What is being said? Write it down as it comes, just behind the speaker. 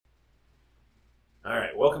All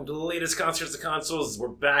right, welcome to the latest Concerts of Consoles. We're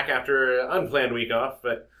back after an unplanned week off,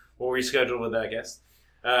 but we'll reschedule with that guest.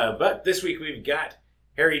 But this week we've got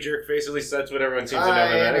Harry Jerkface, at least that's what everyone seems to know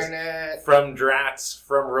him as. From Drats,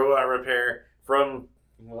 from Robot Repair, from,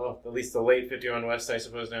 well, at least the late 51 West, I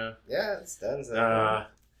suppose now. Yeah, it's done.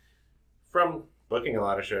 From booking a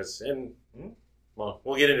lot of shows. And, well,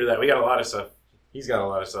 we'll get into that. We got a lot of stuff. He's got a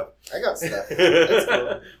lot of stuff. I got stuff. That's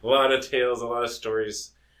cool. A lot of tales, a lot of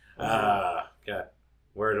stories. God,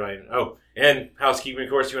 where do I... Oh, and housekeeping,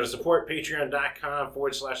 of course, you want to support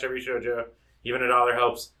patreon.com/everyshowjoe. Even $1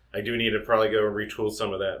 helps. I do need to probably go and retool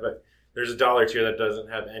some of that, but there's $1 tier that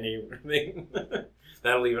doesn't have anything.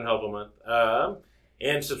 That'll even help a month.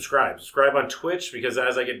 And subscribe. Subscribe on Twitch, because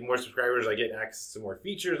as I get more subscribers, I get access to more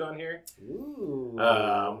features on here. Ooh.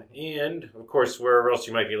 And, of course, wherever else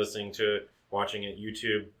you might be listening to it, watching it,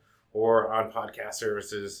 YouTube, or on podcast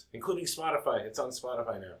services, including Spotify. It's on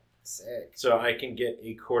Spotify now. Sick. So I can get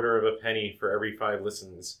a quarter of a penny for every 5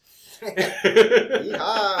 listens.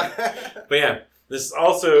 Yeehaw. But yeah, this is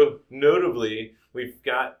also, notably, we've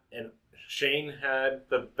got, and Shane had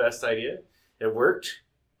the best idea. It worked.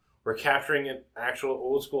 We're capturing an actual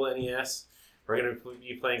old school NES. We're going to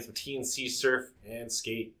be playing some TNC Surf and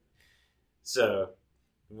Skate. So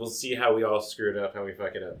we'll see how we all screw it up, how we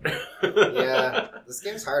fuck it up. Yeah, this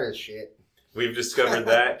game's hard as shit. We've discovered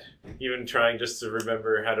that, even trying just to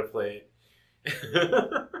remember how to play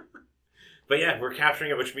it. But yeah, we're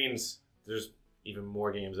capturing it, which means there's even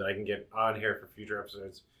more games that I can get on here for future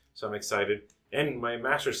episodes. So I'm excited. And my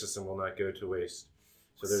Master System will not go to waste.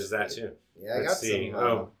 So there's that too. Yeah, Let's I got see.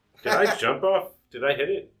 some. Did I jump off? Did I hit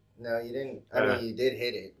it? No, you didn't. I mean, you did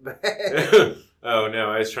hit it. But Oh,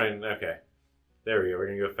 no, I was trying... Okay. There we go. We're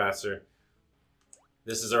going to go faster.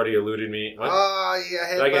 This has already eluded me. What? Oh, you got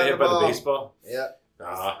hit Did I get hit by the baseball? Yeah.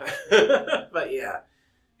 Ah. But yeah.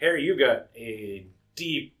 Harry, you got a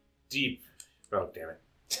deep... Oh, damn it.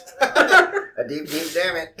 A deep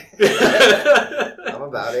damn it. I'm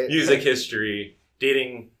about it. Music history.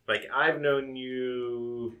 Dating... Like, I've known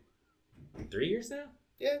you... 3 years now?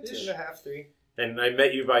 Yeah, 2.5, 3. And I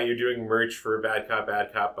met you by you doing merch for Bad Cop,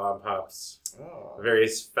 Bomb Pops. Oh.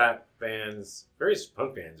 Various fat bands. Various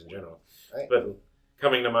punk bands in general. Right. But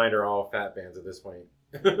coming to mind are all fat bands at this point.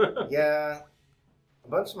 Yeah. A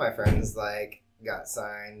bunch of my friends, got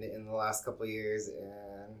signed in the last couple of years,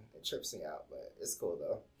 and it trips me out, but it's cool,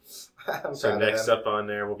 though. I'm So proud next of them. up on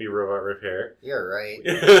there will be Robot Repair. You're right.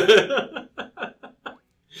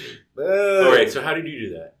 All Boom. right, so how did you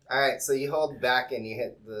do that? Alright, so you hold back and you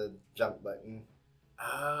hit the jump button.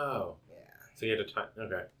 Oh. Yeah. So you had to time...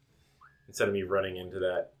 Okay. Instead of me running into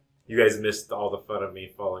that. You guys missed all the fun of me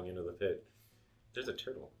falling into the pit. There's a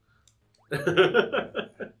turtle.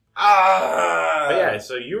 Ah! But yeah,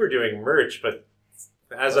 so you were doing merch, but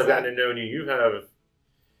as I've gotten to know you,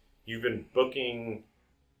 you've been booking...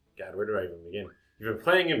 God, where do I even begin? You've been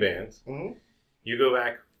playing in bands. Mm-hmm. You go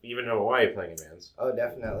back even to Hawaii playing in bands. Oh,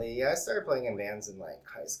 definitely. Yeah, I started playing in bands in,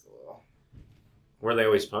 high school. Were they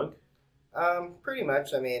always punk? Pretty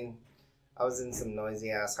much. I mean, I was in some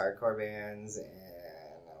noisy-ass hardcore bands, and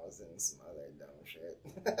I was in some other dumb shit.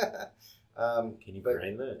 Can you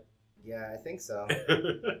grind that? Yeah, I think so.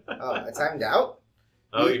 Oh, I timed out?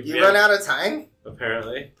 Oh, you run out of time?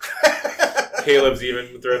 Apparently. Caleb's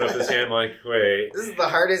even thrown up his hand like, wait. This is the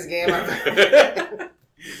hardest game I've ever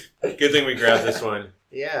played. Good thing we grabbed this one.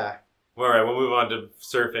 Yeah. All right, we'll move on to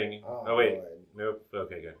surfing. Oh wait. Lord. Nope.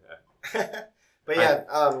 Okay, good. But yeah,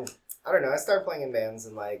 I don't know. I started playing in bands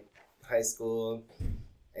in high school,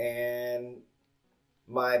 and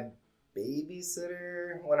my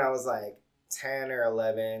babysitter when I was 10 or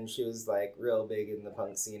 11, she was real big in the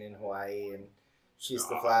punk scene in Hawaii, and she used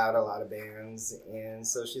to fly out a lot of bands, and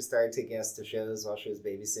so she started taking us to shows while she was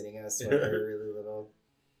babysitting us when we were really little.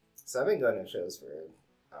 So I've been going to shows for,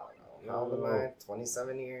 I don't know, how old am I?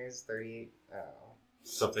 27 years, 38, I don't know.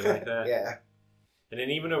 Something like that. Yeah. And then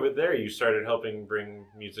even over there, you started helping bring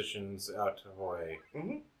musicians out to Hawaii.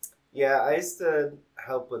 Mm-hmm. Yeah, I used to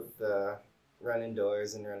help with running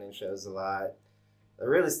doors and running shows a lot. I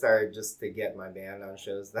really started just to get my band on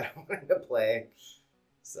shows that I wanted to play.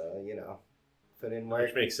 So, put in work.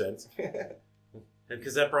 Which makes sense.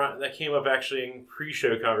 Because that came up actually in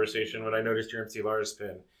pre-show conversation when I noticed your MC Lars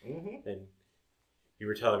pin. Mm-hmm. And you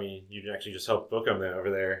were telling me you'd actually just help book them over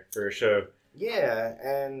there for a show. Yeah,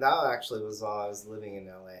 and that actually was while I was living in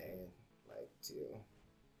LA, too.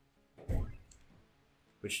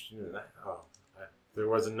 Which, there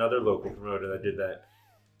was another local promoter that did that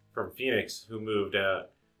from Phoenix who moved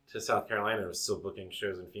out to South Carolina and was still booking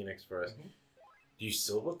shows in Phoenix for us. Mm-hmm. Do you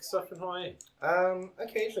still book stuff in Hawaii?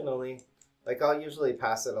 Occasionally. I'll usually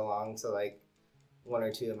pass it along to, one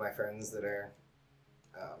or two of my friends that are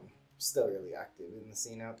still really active in the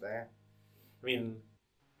scene out there. I mean,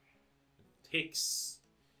 it takes,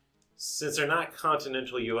 since they're not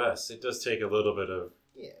continental U.S., it does take a little bit of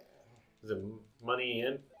is it money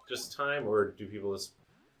and just time, or do people just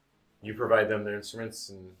you provide them their instruments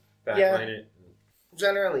and backline it?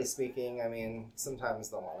 Generally speaking, I mean, sometimes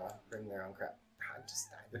they'll want to bring their own crap. I just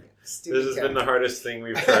died. This has been the hardest thing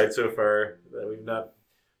we've tried so far. That we've not.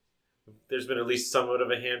 There's been at least somewhat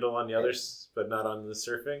of a handle on the others, but not on the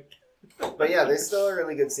surfing. But yeah, there's still a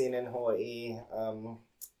really good scene in Hawaii.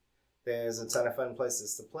 There's a ton of fun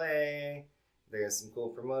places to play. There's some cool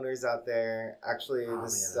promoters out there. Actually, I'm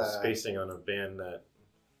spacing on a band that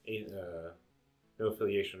No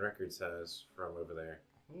Affiliation Records has from over there.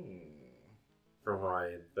 From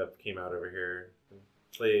Hawaii that came out over here and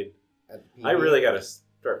played. I really got to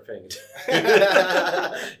start paying attention.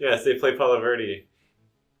 Yes, they play Palo Verde.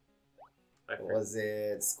 Was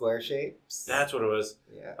it Square Shapes? That's what it was.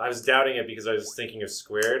 Yeah. I was doubting it because I was thinking of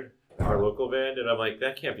Squared, our local band, and I'm like,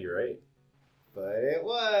 that can't be right. But it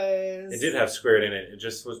was. It did have Squared in it. It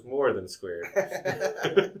just was more than Squared.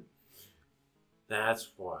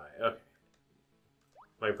 That's why. Okay.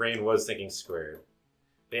 My brain was thinking Squared.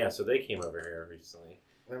 But yeah, so they came over here recently.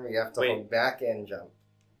 Remember, you have to hold back and jump.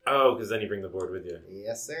 Oh, because then you bring the board with you.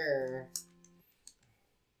 Yes, sir.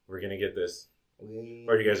 We're going to get this.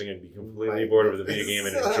 Or you guys are going to be completely bored of the video game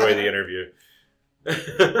and enjoy the interview.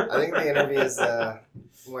 I think the interview is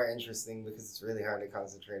more interesting because it's really hard to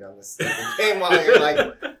concentrate on this game while you're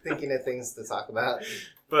like thinking of things to talk about.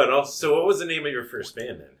 But also, so what was the name of your first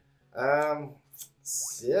band then?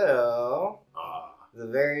 So the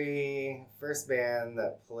very first band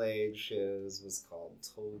that played shows was called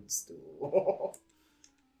Toadstool.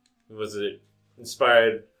 Was it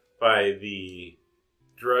inspired by the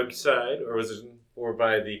drug side, or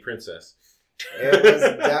by the princess? It was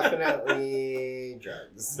definitely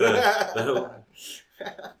drugs.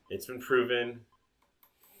 It's been proven.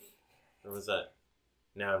 What was that?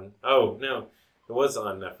 Oh, no. It was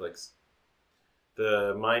on Netflix.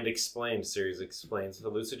 The Mind Explained series explains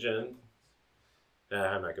hallucinogen.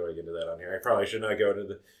 I'm not going into that on here. I probably should not go into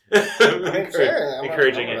the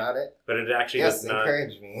encouraging it. About it. But it actually does not.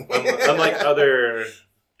 Encourage me. Unlike other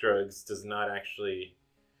drugs, does not actually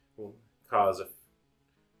cause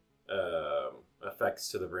effects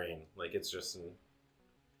to the brain. Like, it's just a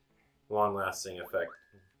long-lasting effect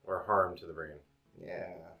or harm to the brain. Yeah,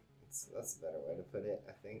 that's a better way to put it,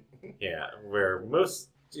 I think. Yeah, where most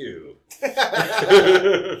do.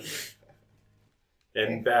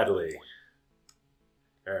 And badly.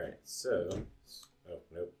 Alright, so... Oh,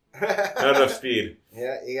 nope. Not enough speed.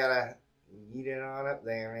 Yeah, you gotta eat it on up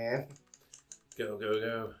there, man. Go, go,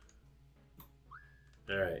 go.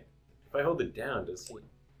 Alright. If I hold it down, does he...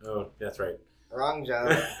 Oh, that's right. Wrong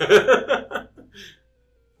jump. I'm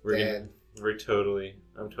totally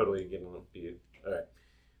getting on speed. Alright.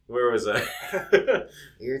 Where was I?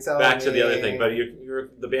 You're telling Back me... to the other thing, but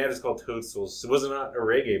the band is called Toadstools. It was not a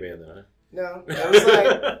reggae band, though. No,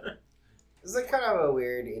 it was like kind of a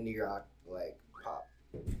weird indie rock, like pop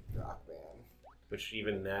rock band. Which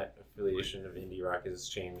even that affiliation of indie rock has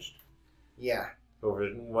changed. Yeah. Over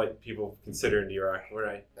what people consider indie rock.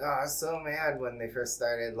 I was so mad when they first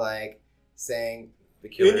started like saying the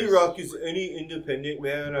Killers. Indie rock is any independent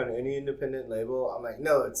band on any independent label. I'm like,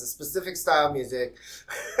 no, it's a specific style of music.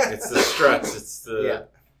 It's the Struts. It's the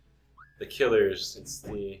Killers.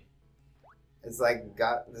 It's like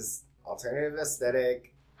got this alternative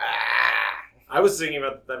aesthetic. I've been thinking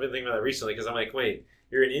about that recently because I'm like, wait,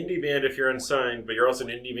 you're an indie band if you're unsigned, but you're also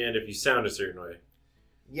an indie band if you sound a certain way.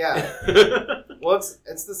 Yeah. Well,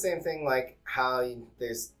 it's the same thing like how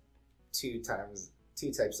there's two types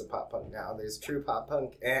of pop punk now. There's true pop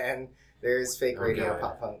punk and there's fake radio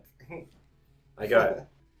pop punk. I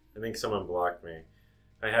think someone blocked me.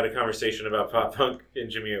 I had a conversation about pop punk in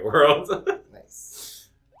Jimmy Eat World. Nice.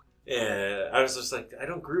 Yeah, I was just like, I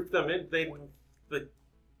don't group them in.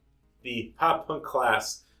 The pop punk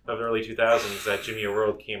class of the early 2000s that Jimmy Eat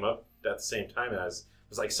World came up at the same time as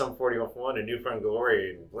was like Sum 41 and New Found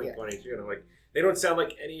Glory and Blink-182, and I'm like, they don't sound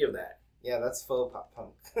like any of that. Yeah, that's faux pop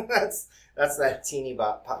punk. that's that teeny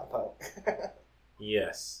bop pop punk.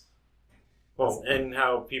 Yes. Well, and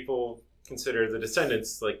how people consider the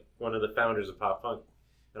Descendants like one of the founders of pop punk,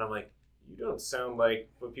 and I'm like, you don't sound like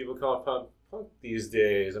what people call pop punk these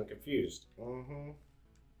days. I'm confused. Mm-hmm.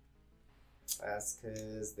 That's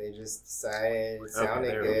because they just decided it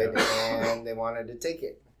sounded good and they wanted to take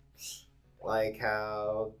it. Like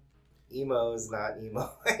how emo is not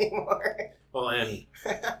emo anymore. Well, and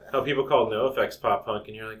how people call NoFX pop punk,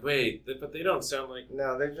 and you're like, wait, but they don't sound like...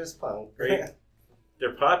 No, they're just punk. Right?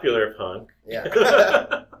 They're popular punk. Yeah.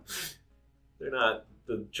 They're not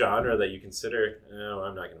the genre that you consider. No,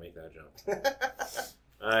 I'm not going to make that jump.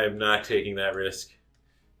 I'm not taking that risk.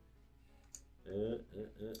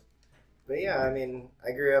 But yeah, I mean,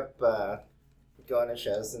 I grew up going to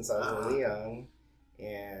shows since I was really young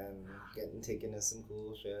and getting taken to some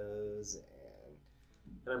cool shows.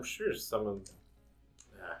 And I'm sure some of...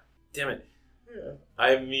 damn it. Yeah.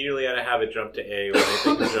 I immediately had to have it jump to A when I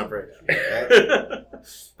think of jump right.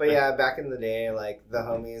 But yeah, back in the day, like, the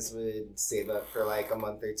homies would save up for like a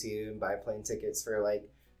month or two and buy plane tickets for like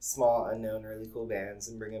small, unknown, really cool bands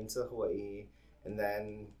and bring them to Hawaii. And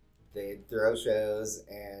then they'd throw shows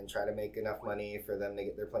and try to make enough money for them to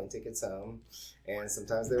get their plane tickets home. And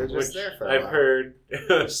sometimes they were just there for a while. I've heard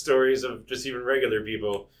stories of just even regular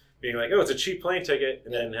people being like, oh, it's a cheap plane ticket,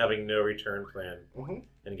 and then having no return plan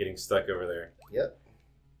and getting stuck over there. Yep.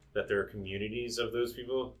 That there are communities of those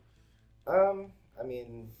people? I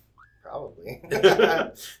mean, probably.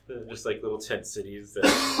 Just like little tent cities that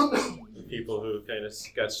people who kind of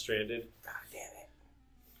got stranded. God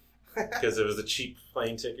damn it. Because it was a cheap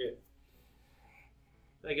plane ticket.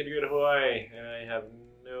 I get to go to Hawaii, and I have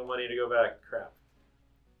no money to go back. Crap.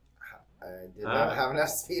 I did not have enough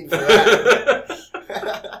speed for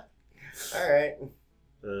that. All right.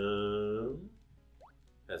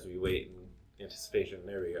 As we wait in anticipation,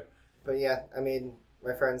 there we go. But yeah, I mean,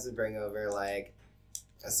 my friends would bring over like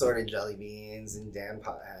assorted jelly beans and Dan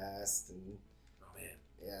Pothast and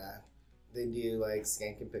yeah, they do like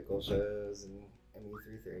Skank and Pickle shows and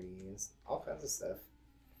ME330s, all kinds of stuff.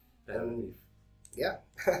 And yeah,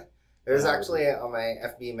 there's actually on my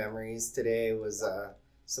FB memories today was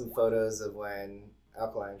some photos of when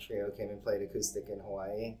Alkaline Trio came and played acoustic in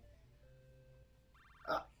Hawaii.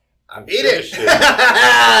 I beat it!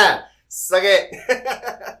 Suck it!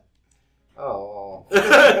 Oh.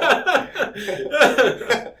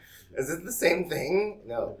 Is it the same thing?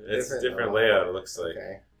 No. It's a different layout, it looks like.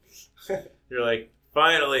 Okay. You're like,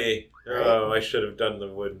 finally! Right. Oh, I should have done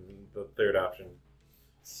the third option.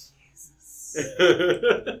 Jesus.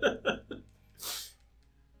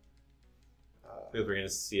 We're going to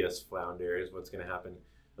see us flounder is what's going to happen.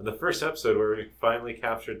 In the first episode where we finally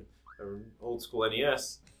captured an old school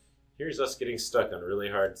NES, here's us getting stuck on really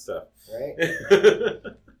hard stuff. Right?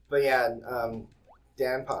 But yeah,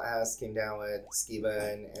 Dan Pothast came down with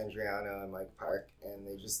Skiba and Andriano and Mike Park, and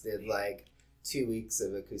they just did like 2 weeks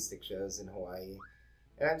of acoustic shows in Hawaii.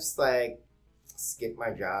 And I just like skipped my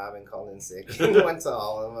job and called in sick and went to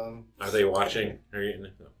all of them. Are they watching? Are you,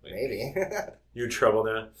 Maybe. You in trouble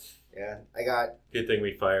now? Yeah, I got... Good thing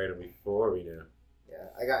we fired him before we knew. Yeah,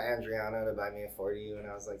 I got Andriano to buy me a 40 when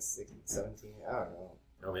I was like 16, 17. I don't know.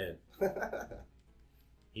 Oh, man.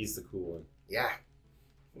 He's the cool one. Yeah.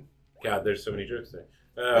 God, there's so many jokes there.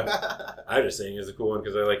 I'm just saying he's a cool one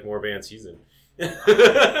because I like more bands he's in.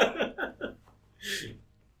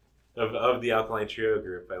 of the Alkaline Trio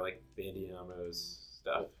group, I like Bandy Amo's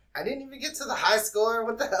stuff. I didn't even get to the high score.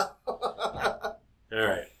 What the hell? All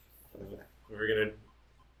right. We're going to...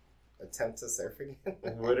 Attempt to surf again?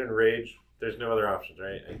 Wood and Rage. There's no other options,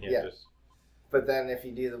 right? I can't just... But then if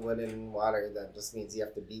you do the wood and water, that just means you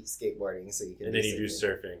have to beat skateboarding so you can. And then you do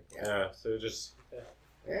surfing. Yeah. So just.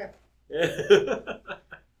 Yeah. Yeah.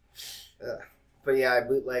 But yeah, I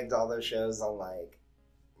bootlegged all those shows on like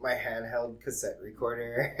my handheld cassette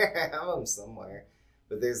recorder. I have them somewhere.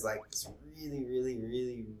 But there's like this really, really,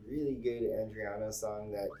 really, really good Andriano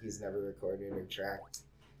song that he's never recorded or tracked.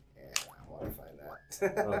 And I want to find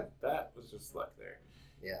that. Well, that was just luck there.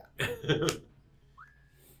 Yeah.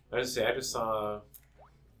 I just saw.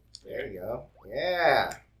 There you go.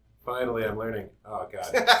 Yeah. Finally, I'm learning. Oh,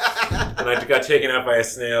 God. And I got taken out by a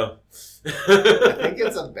snail. I think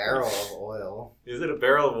it's a barrel of oil. Is it a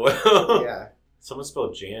barrel of oil? Yeah. Someone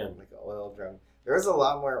spelled jam. Like an oil drum. There was a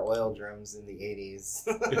lot more oil drums in the 80s.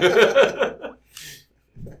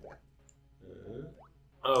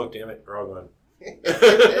 Oh, damn it. Wrong one.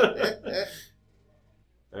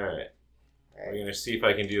 All right. We're going to see if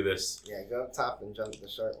I can do this. Yeah, go up top and jump the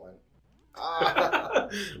short one. Oh.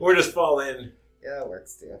 Or just fall in. Yeah, it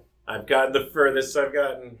works too. I've gotten the furthest I've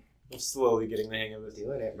gotten. I'm slowly getting the hang of this.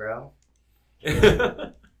 Doing it, bro.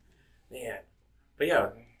 Man. But yeah,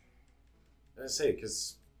 I say,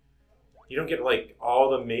 because you don't get like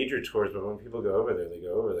all the major tours, but when people go over there, they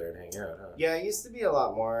go over there and hang out, huh? Yeah, it used to be a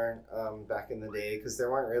lot more back in the day because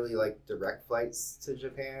there weren't really like direct flights to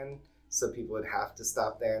Japan. So people would have to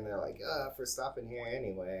stop there, and they're like, if we're stopping here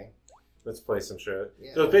anyway. Let's play some show.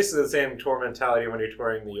 Yeah. So it's basically the same tour mentality when you're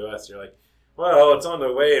touring the U.S. You're like, well, it's on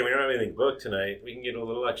the way, and we don't have anything booked tonight. We can get a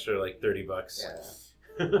little extra, like $30.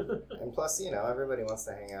 Yeah. And plus, everybody wants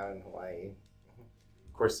to hang out in Hawaii.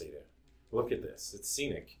 Of course they do. Look at this. It's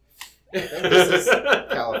scenic. I think this is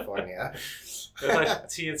California.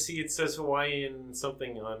 TNC, it says Hawaiian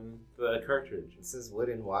something on the cartridge. This is Wood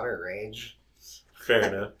and Water Rage. Fair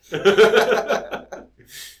enough.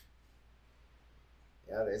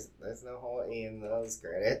 Yeah, there's no Hawaii in those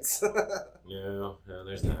credits. No,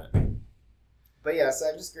 there's not. But yeah, so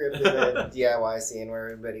I just grew up in a DIY scene where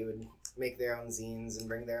everybody would make their own zines and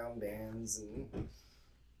bring their own bands and,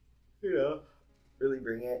 really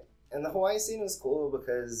bring it. And the Hawaii scene was cool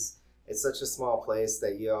because it's such a small place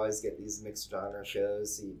that you always get these mixed genre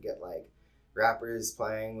shows. So you get like rappers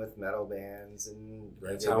playing with metal bands and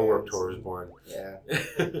That's how Warped Tour was born. Yeah.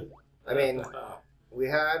 I mean, we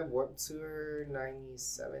had Warped Tour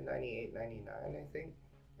 97, 98, 99, I think,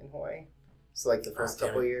 in Hawaii. So like the first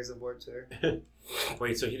couple of years of Warped Tour.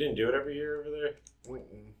 Wait, so he didn't do it every year over there?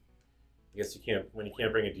 Mm-mm. I guess you can't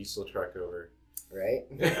bring a diesel truck over. Right?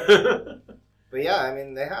 But yeah, I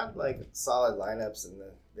mean, they had like solid lineups and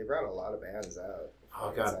they brought a lot of bands out.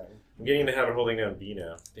 Oh god, I'm getting into habit of holding down B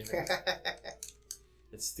now. Damn it.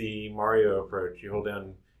 It's the Mario approach. You hold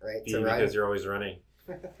down Right, B because you're always running,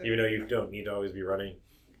 even though you don't need to always be running.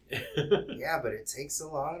 Yeah, but it takes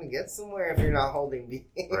so long to get somewhere if you're not holding B.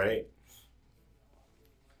 Right.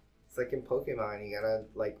 It's like in Pokemon, you gotta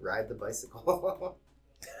like ride the bicycle.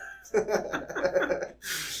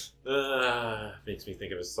 Makes me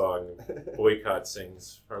think of a song Boycott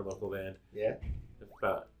sings, our local band. Yeah.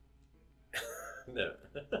 About no.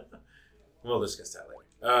 We'll discuss that later.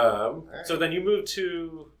 Right. So then you moved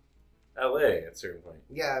to LA at a certain point.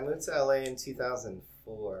 Yeah, I moved to LA in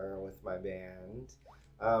 2004 with my band.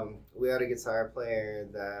 We had a guitar player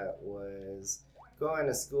that was going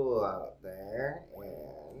to school out there,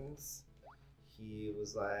 and he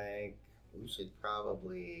was like, we should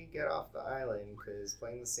probably get off the island because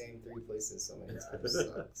playing the same three places so many times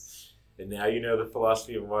sucks. And now you know the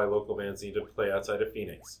philosophy of why local bands need to play outside of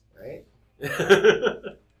Phoenix. Right?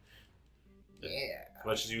 Yeah. As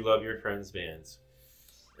much as you love your friends' bands.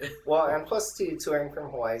 Well, and plus, too, touring from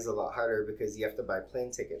Hawaii is a lot harder because you have to buy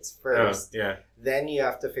plane tickets first. Yeah. Then you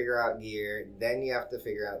have to figure out gear. Then you have to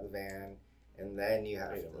figure out the van. And then you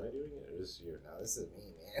have Wait, to... am I doing it? Or this is you? No, this is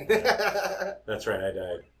me, man. That's right, I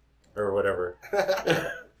died. Or whatever.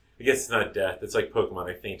 I guess it's not death. It's like Pokemon.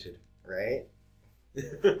 I fainted. Right?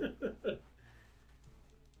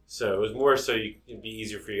 So it was more so it'd be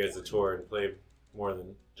easier for you guys to tour and play more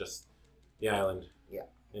than just the island. Yeah.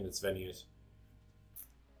 In its venues.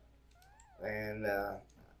 And,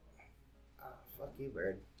 fuck you,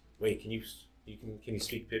 bird. Wait, can you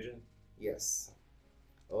speak Pidgin? Yes.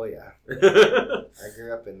 Oh, yeah. I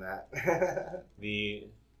grew up in that. The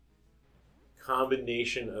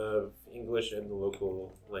combination of English and the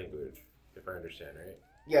local language, if I understand right.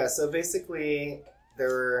 Yeah, so basically, there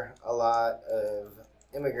were a lot of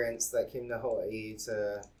immigrants that came to Hawaii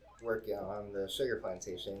to work on the sugar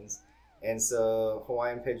plantations. And so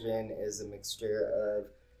Hawaiian Pidgin is a mixture of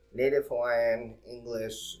Native Hawaiian,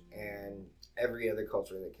 English, and every other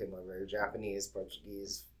culture that came over. Japanese,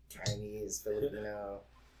 Portuguese, Chinese, Filipino.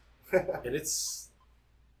 And it's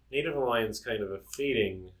Native Hawaiian's kind of a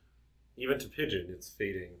fading, even to Pidgin, it's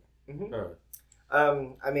fading. Mm-hmm.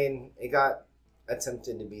 Huh. I mean, it got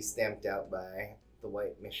attempted to be stamped out by the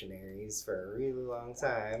white missionaries for a really long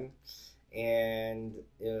time, and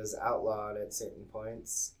it was outlawed at certain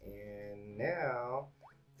points, and now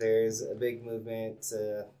there's a big movement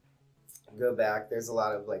to go back. There's a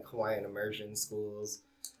lot of like Hawaiian immersion schools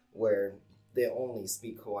where they only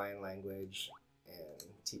speak Hawaiian language and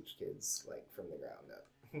teach kids like from the ground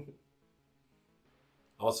up.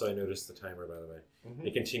 Also, I noticed the timer, by the way. Mm-hmm.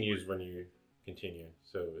 It continues when you continue,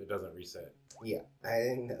 so it doesn't reset. Yeah, I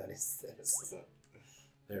didn't notice this.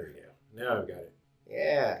 There we go. Now I've got it.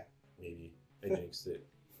 Yeah. Maybe. I jinxed it.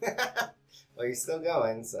 Well, you're still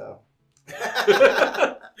going, so.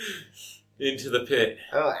 Into the pit.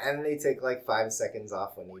 Oh, and they take like 5 seconds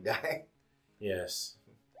off when you die. Yes.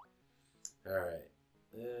 Alright.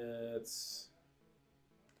 That's...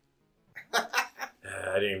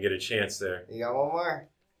 I didn't even get a chance there. You got one more.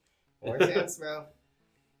 One more chance, bro.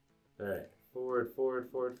 Alright. Forward, forward,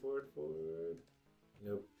 forward, forward, forward.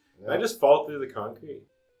 Nope. Nope. Did I just fall through the concrete?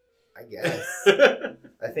 I guess.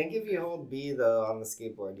 I think if you hold B, though, on the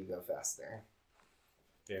skateboard, you go faster.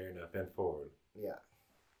 Fair enough. And forward. Yeah.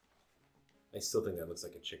 I still think that looks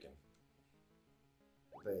like a chicken.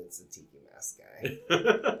 But it's a tiki mask guy.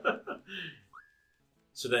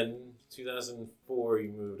 So then, 2004,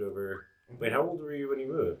 you moved over. Wait, how old were you when you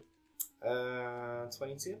moved?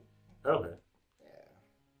 22? Okay. Yeah.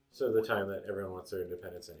 So the time that everyone wants their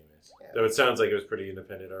independence anyways. Yeah. Though it sounds like it was pretty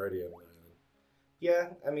independent already on the island. Yeah,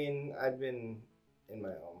 I mean, I'd been in my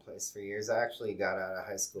own place for years. I actually got out of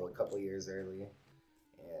high school a couple years early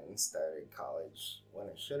and started college when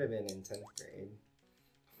it should have been in 10th grade.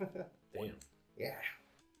 Damn. Yeah.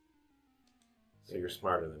 So you're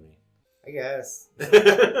smarter than me. I guess.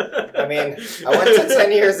 I mean, I went to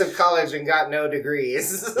 10 years of college and got no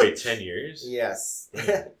degrees. Wait, 10 years? Yes.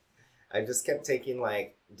 I just kept taking,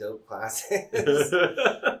 like, dope classes.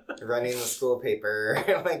 Running the school paper,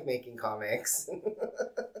 like, making comics.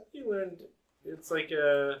 You learned... It's like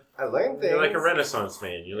I learned things. You're like a Renaissance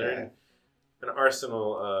man. You learn an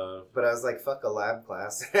arsenal of... But I was like, fuck a lab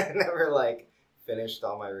class. I never, like, finished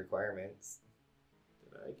all my requirements.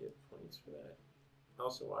 Did I get points for that?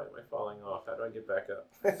 Also, why am I falling off? How do I get back up?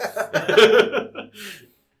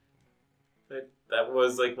 That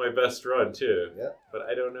was, like, my best run, too. Yep. But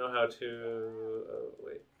I don't know how to... Oh,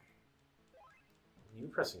 wait. You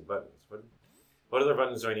pressing buttons. What other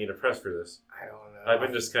buttons do I need to press for this? I don't know. I've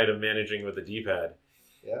been just kind of managing with the D-pad.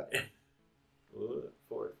 Yeah.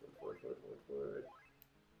 Forward.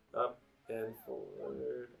 Up and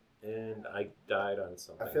forward. And I died on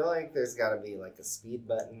something. I feel like there's got to be like a speed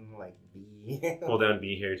button, like B. Hold down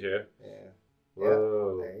B here too. Yeah.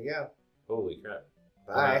 Whoa. Yeah. There you go. Holy crap.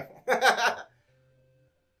 Bye.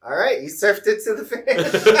 All right, you surfed it to the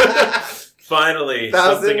finish. Finally,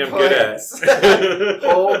 1,000 something I'm good points. at.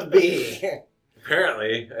 Hold B.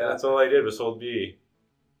 Apparently, that's all I did was hold B.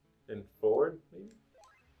 And forward, maybe?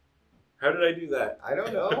 How did I do that? I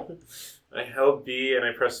don't know. I held B and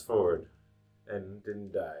I pressed forward. And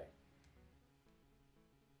didn't die.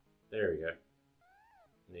 There we go.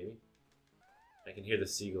 Maybe. I can hear the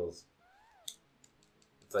seagulls.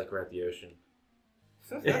 It's like we're at the ocean.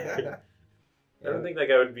 I don't think that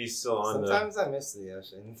guy would be still on Sometimes I miss the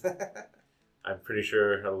ocean. I'm pretty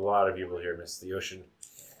sure a lot of people here miss the ocean.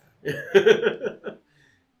 Yeah.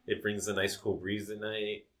 It brings a nice cool breeze at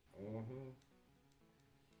night. Mm-hmm.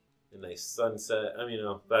 A nice sunset. I mean,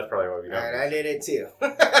 that's probably why we don't. Alright, I did it too.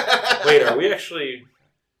 Wait, are we actually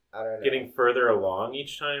I don't know. getting further along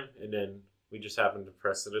each time? And then we just happen to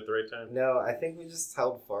press it at the right time? No, I think we just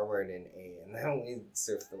held forward in A and then we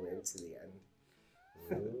surfed the wave to the end.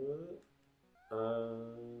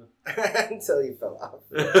 Until you fell off.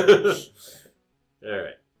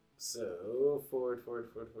 Alright. So, forward.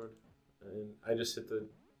 And I just hit the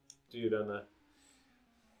dude on the...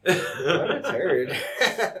 What a turd.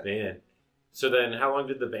 Man. So then, how long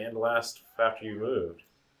did the band last after you moved?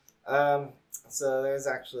 So there's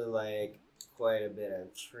actually like quite a bit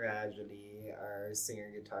of tragedy. Our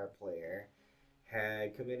singer-guitar player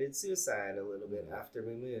had committed suicide a little bit after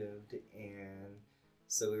we moved, and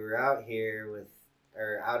so we were out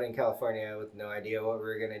in California with no idea what we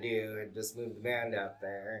were gonna do. Had just moved the band out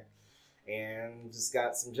there, and just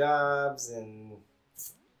got some jobs and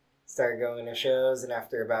started going to shows. And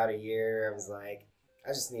after about a year, I was like, I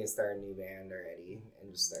just need to start a new band already,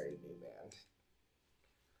 and just started a new band.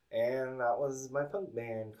 And that was my punk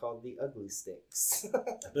band called the Ugly Sticks,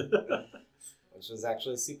 which was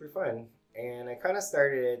actually super fun. And I kind of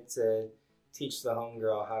started it to teach the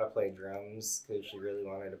homegirl how to play drums because she really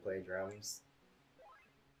wanted to play drums.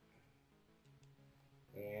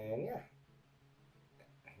 And yeah,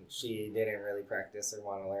 she didn't really practice or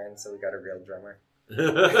want to learn, so we got a real drummer.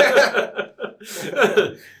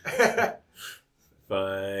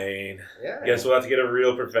 Fine. Yeah. Guess we'll have to get a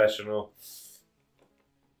real professional.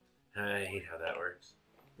 I hate how that works.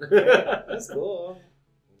 That's cool.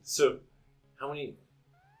 So, how many...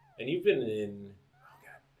 And you've been in... Oh,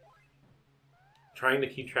 God. Trying to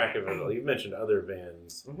keep track of it all. You've mentioned other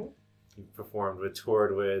bands you've performed with,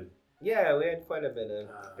 toured with. Yeah, we had quite a bit of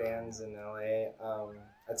bands in LA.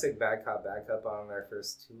 I took Bad Cop on their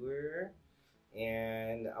first tour.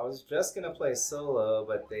 And I was just going to play solo,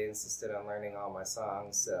 but they insisted on learning all my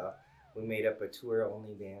songs, so... We made up a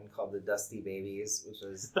tour-only band called the Dusty Babies, which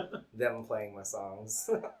was them playing my songs.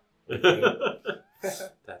 That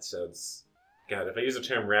sounds... God, if I use the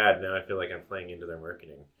term rad now, I feel like I'm playing into their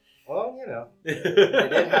marketing. Well, you know. They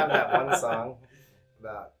did have that one song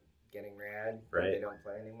about getting rad that they don't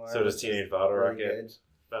play anymore. So does Teenage Bottle Rocket.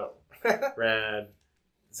 About rad.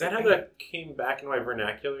 Is that how that came back in my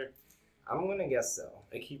vernacular? I'm going to guess so.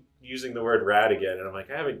 I keep using the word rad again, and I'm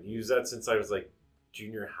like, I haven't used that since I was like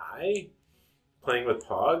junior high, playing with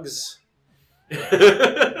Pogs. You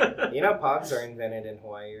know Pogs are invented in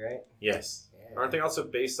Hawaii, right? Yes. Yeah. Aren't they also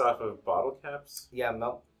based off of bottle caps? Yeah,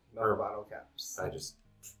 milk bottle caps. I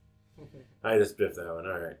just biffed that one.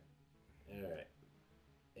 All right.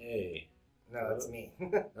 Hey. No, that's me.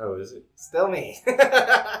 Oh, is it? Still me.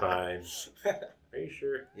 Fine. Are you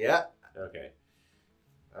sure? Yeah. Okay.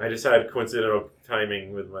 I just had coincidental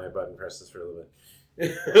timing with my button presses for a little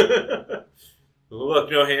bit.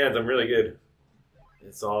 Look, no hands. I'm really good.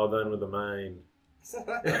 It's all done with the mind. You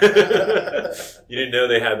didn't know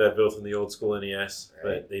they had that built in the old school NES,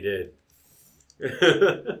 right? But they did.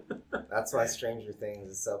 That's why Stranger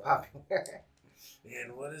Things is so popular.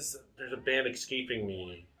 Man, there's a band escaping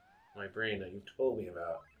my brain that you told me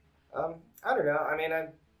about. I don't know. I mean, I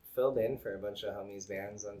filled in for a bunch of homies'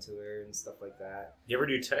 bands on tour and stuff like that. You ever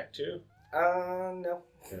do tech too? No.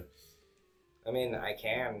 Yeah. I mean, I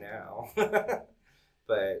can now.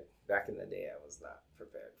 But back in the day, I was not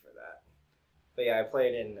prepared for that. But yeah, I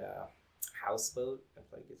played in Houseboat. I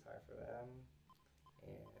played guitar for them.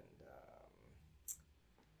 And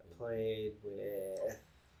I played with,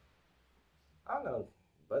 I don't know,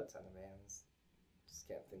 a ton of bands. Just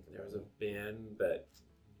can't think of it. There was a band that,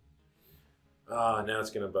 now it's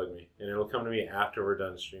going to bug me. And it'll come to me after we're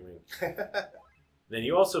done streaming. Then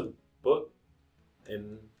you also booked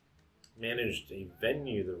and managed a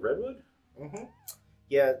venue, the Redwood? Mm-hmm.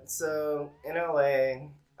 Yeah, so in LA,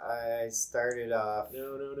 I started off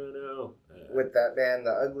with that band,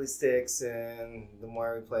 the Ugly Sticks, and the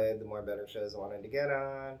more we played, the more better shows I wanted to get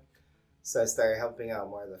on. So I started helping out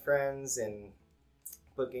more of the friends and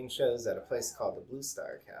booking shows at a place called the Blue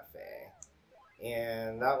Star Cafe.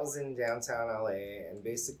 And that was in downtown LA, and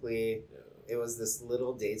basically it was this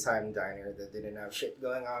little daytime diner that didn't have shit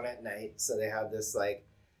going on at night, so they had this like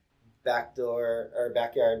backdoor or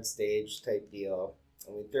backyard stage type deal,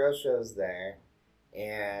 and we'd throw shows there,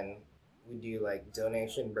 and we'd do like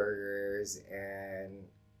donation burgers and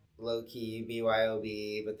low-key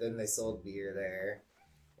BYOB, but then they sold beer there,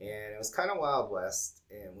 and it was kind of Wild West,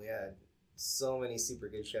 and we had so many super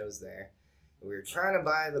good shows there. We were trying to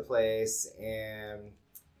buy the place, and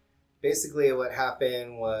basically what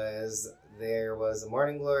happened was there was a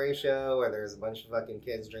Morning Glory show where there was a bunch of fucking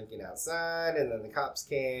kids drinking outside, and then the cops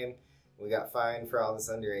came. We got fined for all this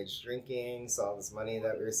underage drinking, so all this money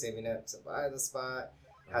that we were saving up to buy the spot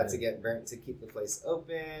had to get burnt to keep the place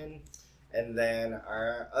open. And then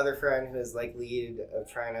our other friend, who is like lead of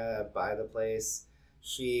trying to buy the place,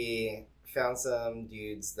 she found some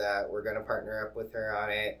dudes that were going to partner up with her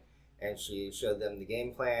on it, and she showed them the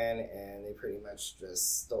game plan, and they pretty much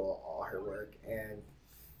just stole all her work and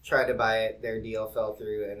tried to buy it. Their deal fell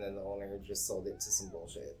through, and then the owner just sold it to some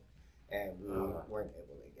bullshit, and we weren't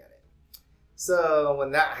able to get it. So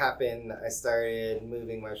when that happened, I started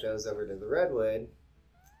moving my shows over to the Redwood,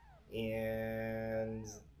 and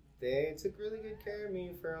they took really good care of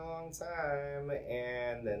me for a long time,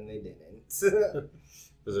 and then they didn't.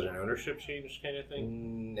 Was it an ownership change kind of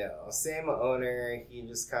thing? No, same owner. He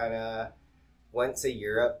just kind of went to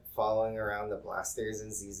Europe following around the Blasters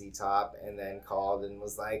and ZZ Top, and then called and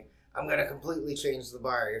was like, I'm going to completely change the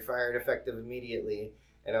bar. You're fired effective immediately.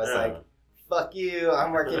 And I was like, fuck you.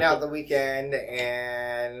 I'm working out the weekend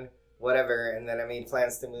and whatever. And then I made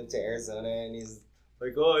plans to move to Arizona, and he's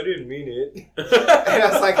like, oh, I didn't mean it. And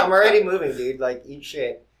I was like, I'm already moving, dude. Like, eat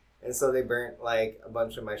shit. And so they burnt, like, a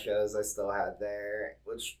bunch of my shows I still had there,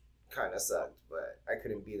 which kind of sucked. But I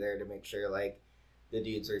couldn't be there to make sure, like, the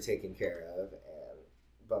dudes were taken care of, and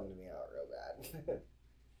bummed me out real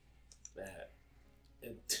bad.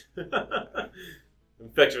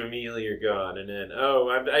 Effective immediately, you're gone. And then,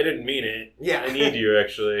 I didn't mean it. Yeah. I need you,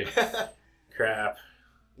 actually. Crap.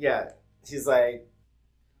 Yeah. He's like,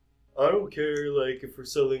 I don't care, like, if we're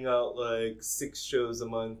selling out, like, 6 shows a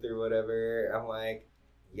month or whatever. I'm like,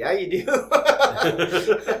 yeah, you do.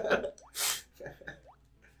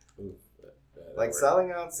 Like,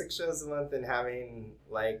 selling out 6 shows a month and having,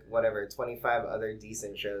 like, whatever, 25 other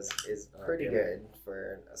decent shows is pretty good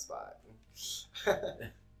for a spot.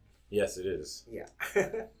 Yes, it is. Yeah.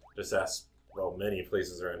 Just ask, many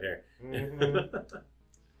places around here. Mm-hmm.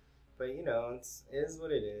 But, you know, it is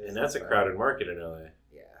what it is. And that's a crowded market in LA.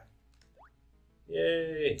 Yeah.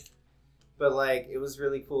 Yay. But, like, it was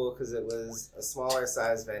really cool because it was a smaller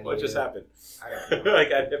size venue. What just happened? I don't know. I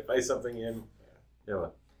got hit by something in. Yeah.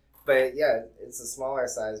 But, yeah, it's a smaller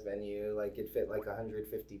size venue. Like, it fit, like,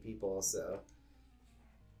 150 people, so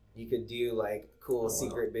you could do, like, cool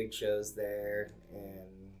secret big shows there,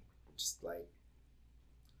 and just, like,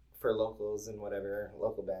 for locals and whatever,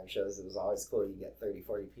 local band shows, it was always cool. You get 30,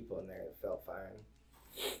 40 people in there. It felt fine.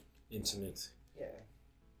 Intimate. Yeah.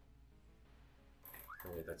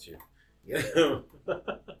 Oh, wait, that's you. Yeah.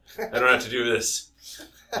 I don't have to do this.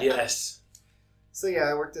 Yes. So yeah,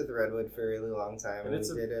 I worked at the Redwood for a really long time, and we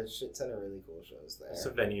did a shit ton of really cool shows there. It's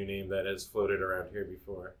a venue name that has floated around here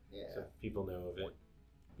before. Yeah. So people know of it,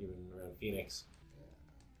 even around Phoenix. Yeah.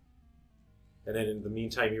 And then in the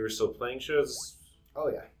meantime, you were still playing shows? Oh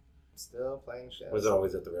yeah. Still playing shows. Was it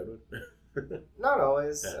always at the Redwood? Not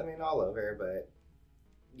always. Yeah. I mean, all over, but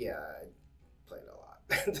yeah, I played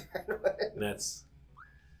third one. And that's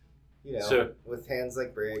You know, So- with hands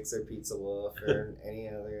like bricks or Pizza Wolf or any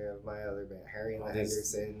other of my other band, Harry and the All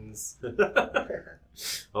these- Hendersons,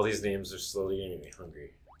 all these names are slowly getting me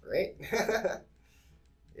hungry. right?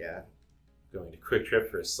 Yeah. Going to Quick Trip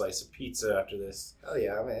for a slice of pizza after this. Oh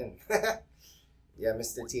yeah, I'm in. Yeah,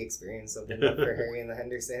 Mr. T Experience opened up for Harry and the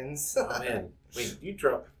Hendersons. Oh man, wait,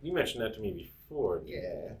 you mentioned that to me before.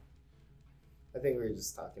 Yeah. I think we were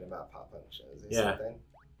just talking about pop punk shows or Yeah. something.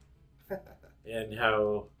 And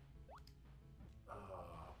how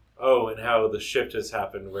and how the shift has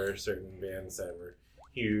happened where certain bands that were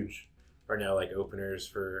huge are now like openers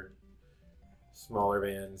for smaller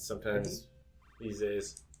bands sometimes these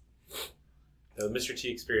days. The Mr. T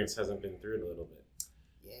Experience hasn't been through it a little bit.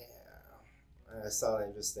 Yeah. I saw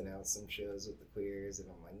they just announced some shows with the Queers, and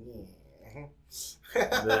I'm like,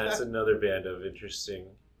 yeah. That's another band of interesting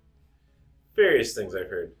various things I've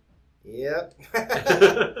heard. Yep.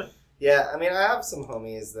 Yeah, I mean, I have some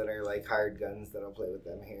homies that are like hired guns that'll play with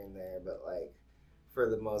them here and there, but like for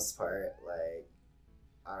the most part, like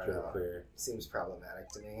I don't Joe know, Queer. seems problematic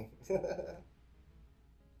to me.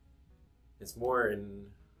 It's more in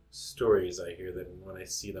stories I hear than when I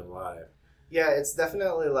see them live. Yeah, it's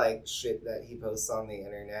definitely like shit that he posts on the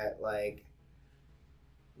internet, like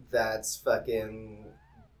that's fucking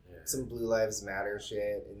Yeah. some Blue Lives Matter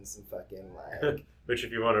shit and some fucking like Which,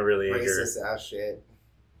 if you want to really anger, racist ass shit.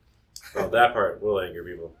 well, that part will anger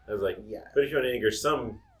people. I was like, Yeah. but if you want to anger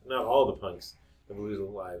some, not all the punks, the Blue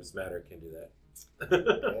Lives Matter can do that.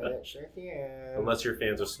 Yeah, it sure can. Unless you're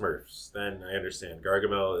fans of Smurfs, then I understand.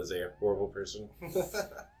 Gargamel is a horrible person.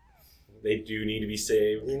 They do need to be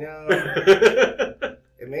saved. You know,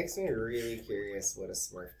 it makes me really curious what a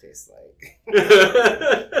Smurf tastes like.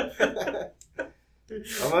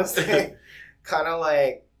 Almost like, kind of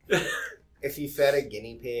like if you fed a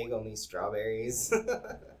guinea pig only strawberries.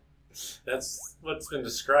 That's what's been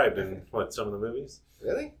described in some of the movies.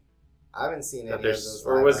 Really? I haven't seen any That of there's, those.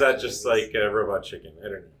 or was that live-action just movies. like Robot Chicken? I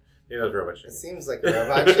don't know. Maybe that was Robot It Chicken. seems like a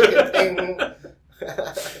robot chicken thing.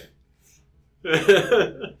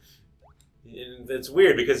 And it's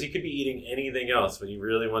weird because he could be eating anything else, but he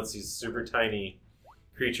really wants these super tiny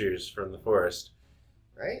creatures from the forest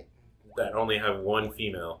Right? that only have one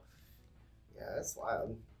female. Yeah, that's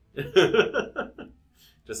wild.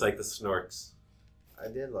 Just like the Snorks. I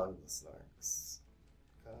did love the Snorks.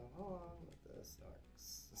 Come on with the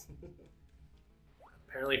Snorks.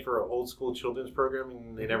 Apparently, for old school children's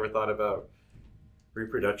programming, they never thought about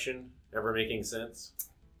reproduction ever making sense.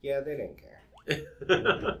 Yeah, they didn't care.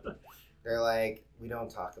 They're like, we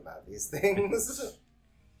don't talk about these things.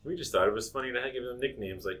 We just thought it was funny to give them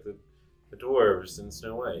nicknames like the dwarves in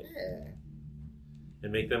Snow White Yeah.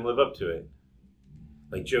 and make them live up to it.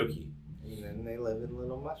 Like Jokey. And then they live in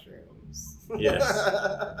little mushrooms. Yes.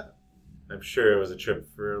 I'm sure it was a trip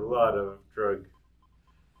for a lot of drug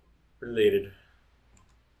related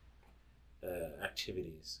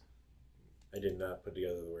activities. I did not put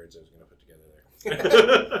together the words I was going to put together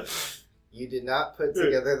there. You did not put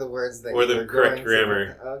together the words that Or you the were correct going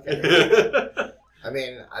grammar. To. Okay. I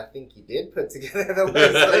mean, I think you did put together the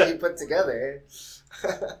words that you put together.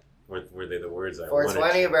 Were they the words I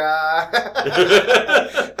 420, wanted? brah.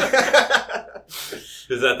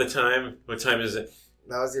 Is that the time? What time is it?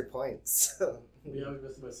 That was your points. Yeah, we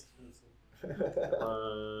missed by 6 minutes.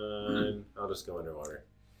 I'll just go underwater.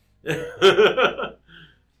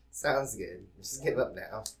 Sounds good. Just give up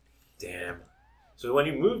now. Damn. So when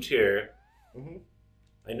you moved here, hmm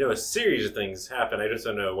I know a series of things happened. I just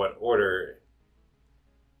don't know what order.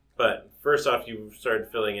 But first off, you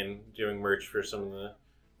started filling in, doing merch for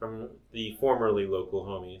from the formerly local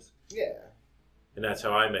homies, Yeah. and that's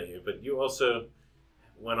how I met you. But you also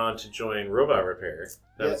went on to join Robot Repair.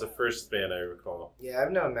 That was the first band I recall. Yeah,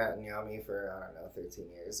 I've known Matt and Yami for, I don't know, 13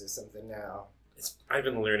 years or something now. I've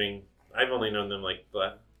been learning. I've only known them like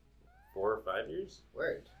 4 or 5 years.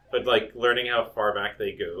 Word. But like learning how far back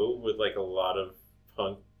they go with like a lot of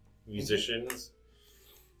punk musicians.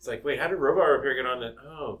 It's like, wait, how did Robot Repair get on it?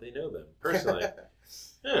 Oh, they know them personally.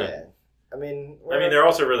 Yeah. Yeah. I mean, They're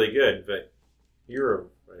also really good, but everyone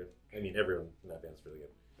in that band's really good.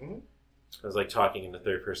 Mhm. I was like talking in the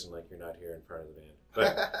third person, like you're not here in front of the band,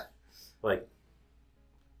 but like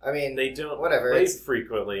I mean, they don't whatever. play It's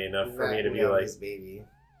frequently enough for Matt me to and be like, Yami's baby.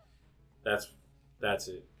 that's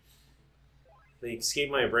it. They escape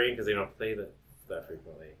my brain because they don't play that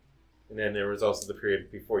frequently. And then there was also the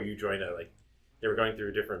period before you joined that, like they were going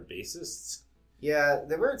through different bassists. Yeah,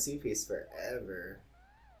 they were a two-piece forever.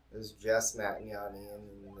 It was just Matt and Yami,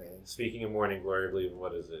 and then Speaking of Morning Glory, I believe,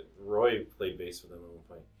 what is it? Roy played bass with them at one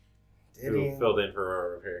point. did Who he? filled in for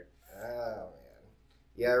Aurora Repair. Oh man,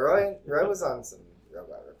 Yeah, Roy was on some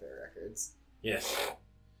Robot Repair records. Yes.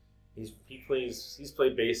 He's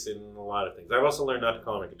played bass in a lot of things. I've also learned not to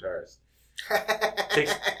call him a guitarist.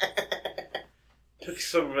 Took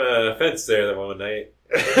some offense there that one night.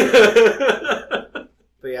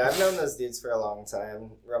 But yeah, I've known those dudes for a long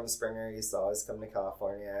time. Rumspringa used to always come to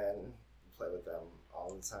California and play with them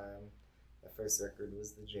all the time. The first record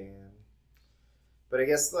was The Jam. But I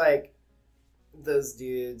guess, like, those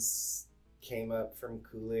dudes came up from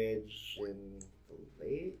Coolidge in the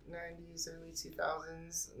late 90s, early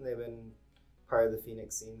 2000s, and they've been part of the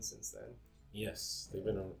Phoenix scene since then. Yes, they've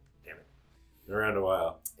been around a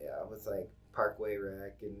while. Yeah, with, like, Parkway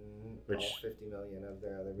Rec and Which all 50 million of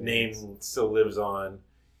their other bands. Name still lives on.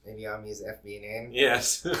 And Yami's FB name.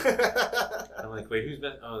 Yes. I'm like, wait, who's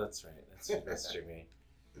that? Oh, that's right. That's Jimmy.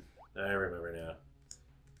 I remember now.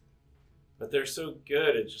 But they're so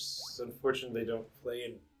good. It's just unfortunate they don't play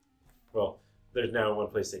in. Well, there's now one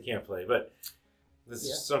place they can't play, but it's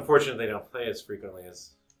just unfortunate they don't play as frequently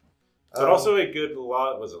as. But also a good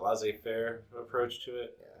laissez-faire approach to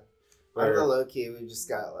it. Yeah. On the low key, we just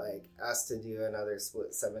got like asked to do another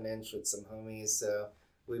split 7-inch with some homies, so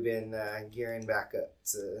we've been gearing back up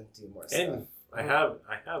to do more stuff. And I have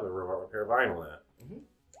a Robot Repair vinyl now. Mm-hmm.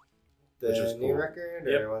 Which The is new cool. record,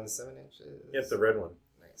 Yep. or 1 7 inches? Yep, the red one.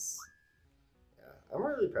 Nice. Yeah, I'm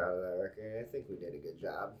really proud of that record. I think we did a good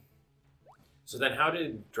job. So then how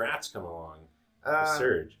did Drats come along? Uh,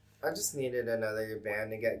 Surge. I just needed another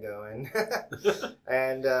band to get going.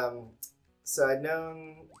 And so I'd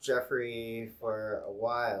known Jeffrey for a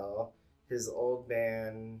while. His old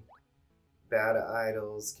band, Bad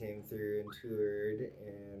Idols, came through and toured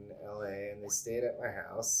in LA, and they stayed at my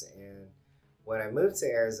house. And when I moved to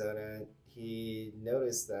Arizona, he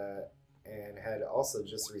noticed that and had also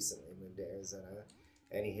just recently moved to Arizona.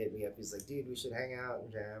 And he hit me up. He's like, dude, we should hang out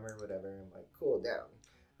and jam or whatever. I'm like, cool,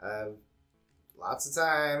 down. Lots of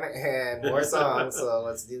time and more songs, so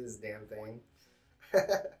let's do this damn thing.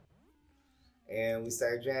 And we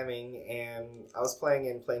started jamming, and I was playing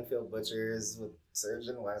in Plainfield Butchers with Serge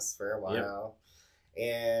and Wes for a while. Yep.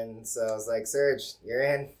 And so I was like, Serge, you're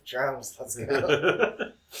in, drums, let's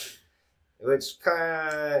go. Which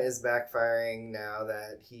kind of is backfiring now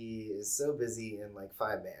that he is so busy in like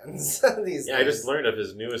 5 bands these days. I just learned of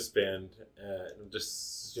his newest band,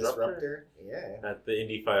 Disruptor? Yeah. At the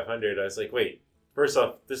Indy 500. I was like, wait, first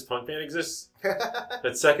off, this punk band exists?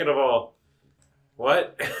 But second of all,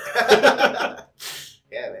 what?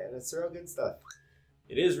 Yeah, man, it's real good stuff.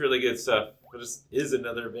 It is really good stuff, but it is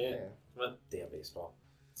another band. Yeah. What? Damn baseball.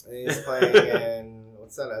 And he's playing in,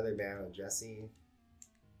 what's that other band with Jesse?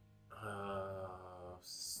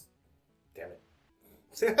 Damn it.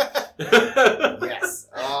 Yes.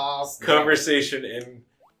 Oh, Conversation in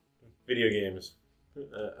video games. Don't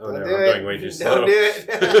I'm do going it. way too slow. Don't do it.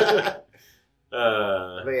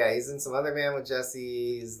 But But yeah, he's in some other band with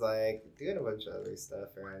Jesse. He's like doing a bunch of other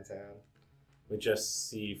stuff around town. with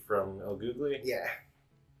Jesse from El Googly. Yeah.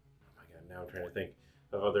 Oh my god, now I'm trying to think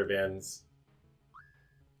of other bands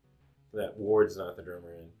that Ward's not the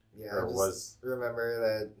drummer in. Yeah, Or I just was.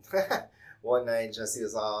 remember that one night Jesse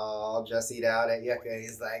was all Jessied out at Yucca.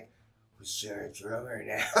 He's like, we share a drummer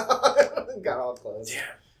now. Got all close.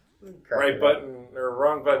 Damn. Cracked Right it up. button, or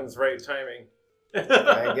wrong button's right timing.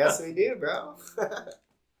 I guess we do, bro.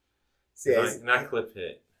 So yeah, not clip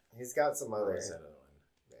hit. he's got some What other was that other one?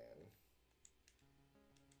 band.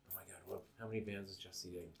 Oh my god, how many bands is Jesse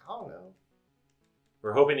doing? I don't know.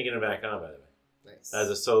 We're hoping to get him back on, by the way. Nice. As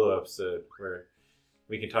a solo episode where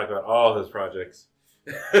we can talk about all his projects.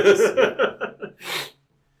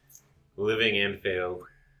 Living and failed.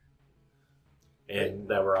 And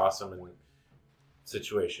that were awesome in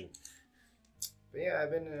situation. But yeah,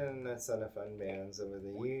 I've been in a ton of fun bands over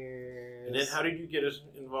the years. And then how did you get us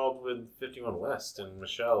involved with 51 West and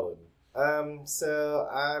Michelle? So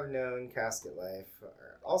I've known Casket Life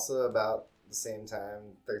also about the same time,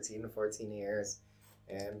 13 to 14 years.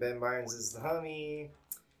 And Ben Barnes is the homie.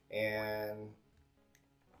 And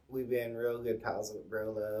we've been real good pals with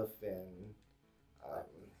Bro Loaf. And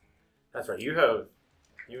That's right. You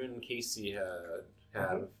and Casey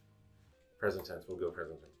have present tense. We'll go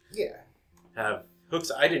present tense. yeah. Have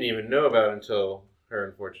hooks I didn't even know about until her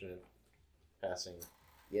unfortunate passing.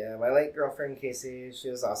 Yeah, my late girlfriend Casey, she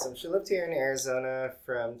was awesome. She lived here in Arizona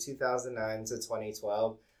from 2009 to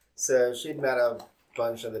 2012. So she'd met a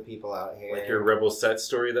bunch of the people out here. Like your Rebel Set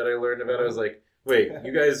story that I learned about. I was like, wait,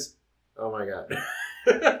 you guys... Oh my god.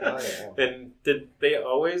 Oh, yeah. And did they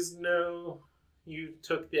always know you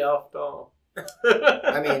took the Alf doll?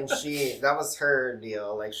 I mean, that was her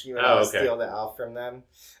deal. Like, she would always okay. steal the Alf from them.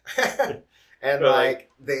 And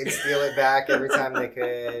like they'd steal it back every time they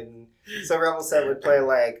could. So Rebel Set would play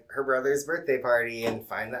like her brother's birthday party and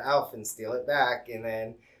find the elf and steal it back, and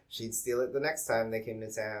then she'd steal it the next time they came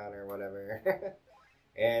to town or whatever.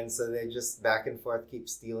 And so they just back and forth keep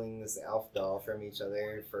stealing this elf doll from each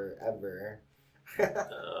other forever.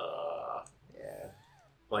 Yeah.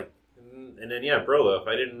 Like, and then Brolof.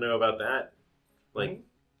 I didn't know about that. Like,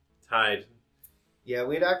 tied. Yeah,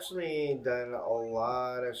 we'd actually done a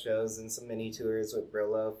lot of shows and some mini tours with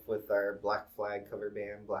Brillo with our Black Flag cover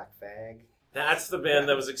band, Black Fag. That's the band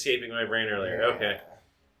that was escaping my brain earlier. Yeah. Okay.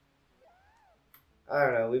 I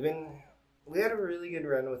don't know. We had a really good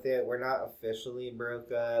run with it. We're not officially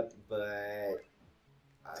broke up, but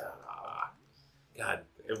God,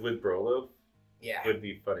 with Brolo, yeah, it would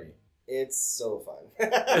be funny. it's so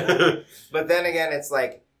fun. But then again, it's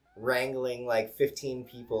like wrangling like 15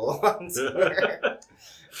 people on tour.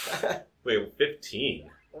 Wait, 15?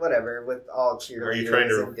 Whatever, with all cheerleaders. Are you trying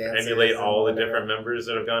to and dancers emulate and all the whatever. different members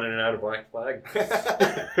that have gone in and out of Black Flag?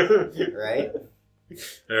 Right?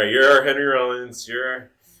 All right, you're our Henry Rollins.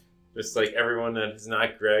 You're just like everyone that is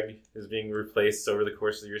not Greg is being replaced over the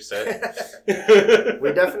course of your set.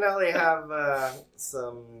 We definitely have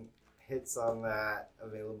some hits on that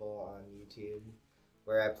available on YouTube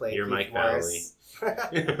where I play You're Keith Mike Morris.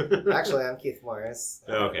 Actually, I'm Keith Morris.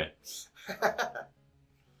 Oh, okay.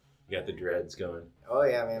 You got the dreads going. Oh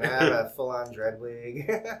yeah, man! I have a full-on dread wig.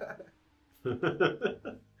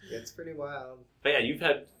 But It's pretty wild. yeah,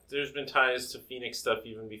 there's been ties to Phoenix stuff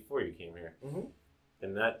even before you came here. Mm-hmm.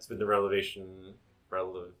 And that's been the revelation.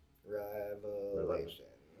 Revelation.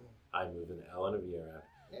 I moved into Ellen of Vieira.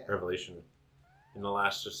 Yeah. Revelation. In the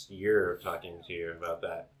last just year of talking to you about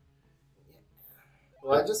that.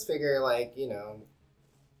 Well, I just figure, like,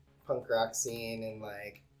 punk rock scene in,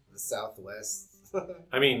 like, the Southwest.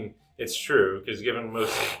 I mean, it's true because given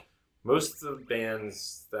most of the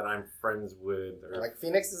bands that I'm friends with, are Like,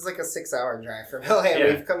 Phoenix is like a 6-hour drive from LA.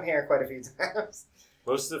 Yeah. We've come here quite a few times.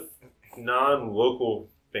 most of non-local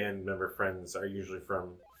band member friends are usually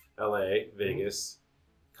from LA, Vegas,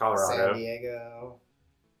 Colorado, San Diego.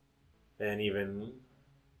 and even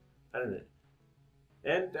I don't know.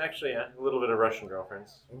 And actually, a little bit of Russian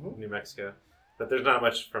girlfriends, Mhm. New Mexico. But there's not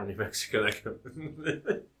much from New Mexico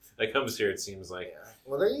that comes here, it seems like. Yeah.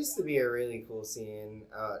 Well, there used to be a really cool scene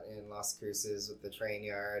out in Las Cruces with the train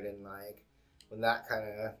yard, and like when that kind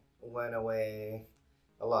of went away,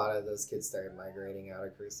 a lot of those kids started migrating out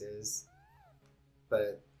of Cruces.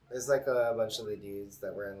 But there's like a bunch of the dudes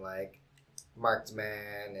that were in like Marked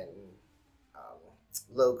Man and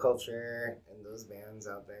Low Culture and those bands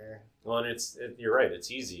out there. Well, and you're right, it's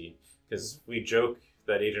easy because we joke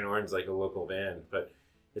that Agent Orange's like a local band, but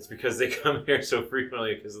it's because they come here so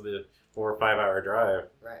frequently because of the 4 or 5 hour drive.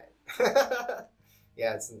 Right.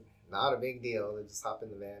 Yeah, it's not a big deal to just hop in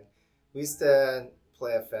the van. We used to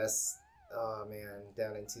play a fest, oh man,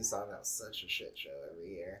 down in Tucson. That was such a shit show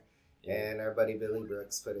every year. Yeah. And our buddy Billy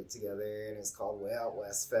Brooks put it together, and it's called Way Out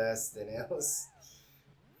West Fest, and it was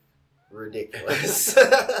ridiculous.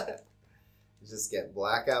 Just get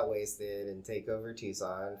blackout wasted and take over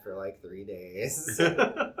Tucson for like 3 days. Oh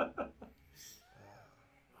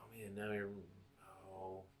man, now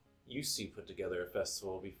UC put together a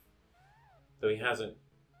festival, though he hasn't in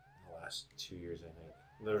the last 2 years, I think.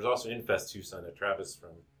 There was also Infest Tucson that Travis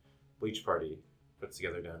from Bleach Party puts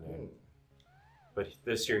together down there. But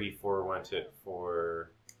this year he forewent it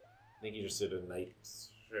for, I think he just did a night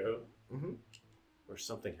show, or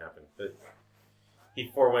something happened. But he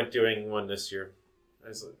forewent doing one this year.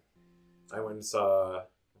 I went and saw,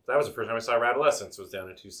 that was the first time I saw Radolescence, was down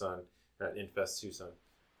in Tucson, at Infest Tucson.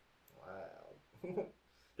 Wow.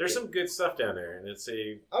 There's some good stuff down there, and it's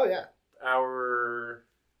a Oh yeah, hour,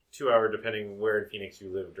 2 hour, depending where in Phoenix you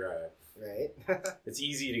live, drive. right. It's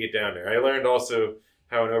easy to get down there. I learned also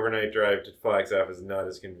how an overnight drive to Flagstaff is not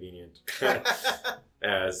as convenient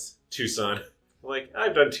as Tucson. Like,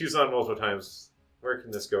 I've done Tucson multiple times. Where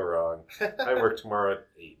can this go wrong? I work tomorrow at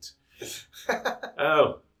 8.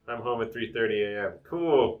 Oh, I'm home at 3:30 a.m.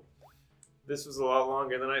 Cool. This was a lot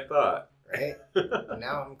longer than I thought. Right?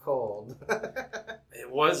 Now I'm cold. It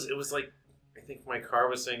was like, I think my car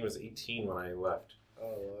was saying it was 18 when I left.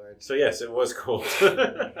 Oh Lord. So yes, it was cold.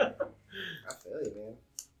 I feel you,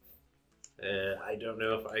 man. I don't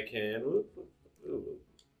know if I can. Ooh.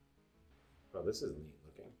 Oh, this is neat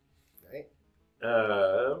looking. Right?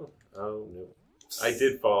 Oh no, I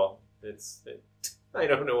did fall. I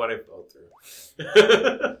don't know what I fell through.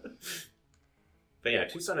 But yeah,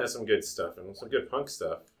 Tucson has some good stuff and some good punk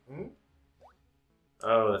stuff. Mhm.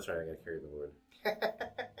 Oh, that's right. I gotta carry the wood.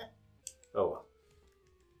 Oh well.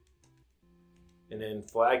 And then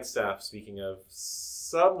Flagstaff, speaking of,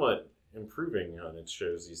 somewhat improving on its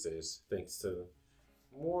shows these days, thanks to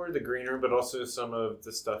more the green room, but also some of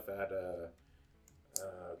the stuff at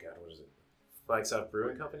what is it? Flagstaff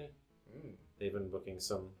Brewing Company. They've been booking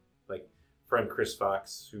some, like, friend Chris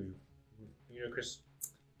Fox, who, you know Chris?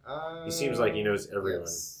 He seems like he knows everyone.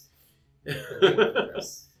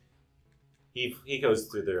 Yes. He goes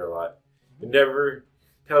through there a lot. It never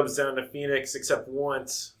comes down to Phoenix except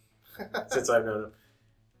once since I've known him.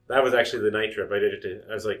 That was actually the night trip. I did it to.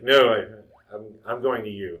 I was like, no, I'm going to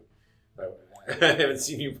you. I haven't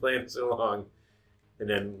seen you play in so long, and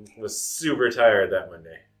then was super tired that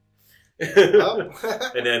Monday.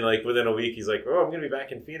 And then, like, within a week, he's like, "Oh, I'm gonna be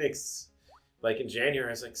back in Phoenix, like in January."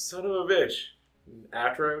 I was like, "Son of a bitch!"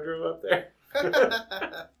 After I drove up there,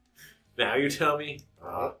 now you tell me.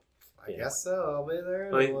 I guess so. I'll be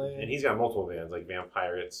there Like, anyway. and he's got multiple bands, like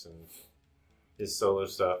Vampirates and his solo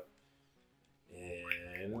stuff,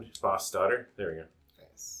 and Boss Daughter. There we go.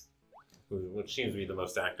 Nice. Which seems to be the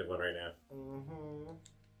most active one right now. Mm-hmm.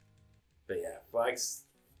 But yeah, Flags.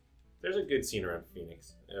 There's a good scene around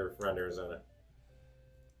Phoenix, around Arizona.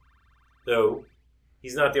 Though,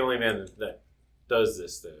 he's not the only man that does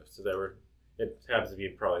this, though. So it happens to be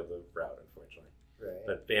probably the route, unfortunately. Right.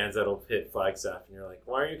 But bands that'll hit Flagstaff, and you're like,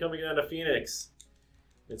 why aren't you coming down to Phoenix?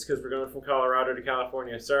 It's because we're going from Colorado to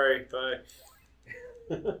California. Sorry, bye.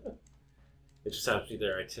 It just happens to be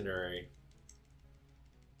their itinerary.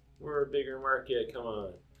 We're a bigger market, come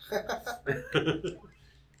on.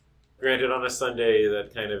 Granted, on a Sunday,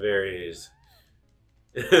 that kind of varies.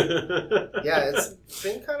 Yeah, it's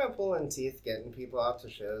been kind of pulling teeth getting people out to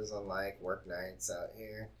shows on, like, work nights out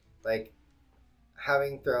here. Like,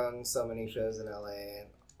 having thrown so many shows in LA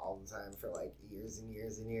all the time for, like, years and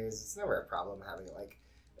years and years, it's never a problem having, like,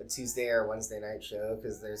 a Tuesday or Wednesday night show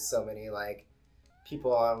because there's so many, like,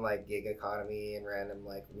 people on, like, gig economy and random,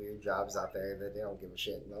 like, weird jobs out there that they don't give a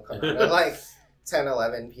shit. And they'll come out at, like, 10,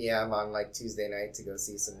 11 p.m. on, like, Tuesday night to go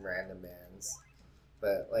see some random bands.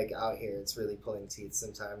 But, like, out here, it's really pulling teeth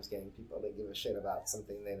sometimes getting people to give a shit about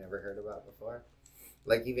something they never heard about before.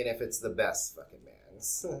 Like, even if it's the best fucking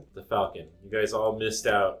bands. The Falcon. You guys all missed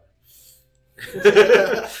out.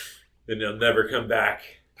 And they'll never come back.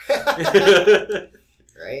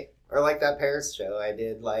 Right? Or, like, that Paris show I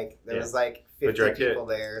did, like, there was, like, 50 people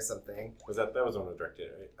there or something. That was one of the direct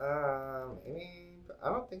hit, right? Maybe, I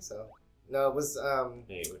don't think so. No, it was,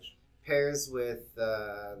 Hey, which? Pairs with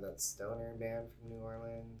that stoner band from New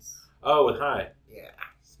Orleans. Oh, with High. Yeah.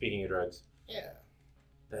 Speaking of drugs. Yeah.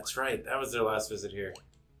 That's right. That was their last visit here.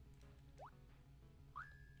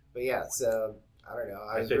 But yeah, so, I don't know.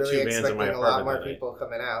 I was fit really two bands in my expecting a lot apartment more that night. people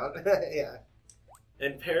coming out. Yeah.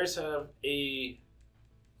 And Pairs have a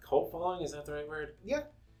cult following? Is that the right word? Yeah.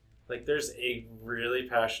 Like, there's a really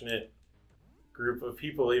passionate group of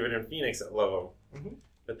people, even in Phoenix, that love them. Mhm.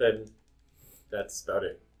 But then, that's about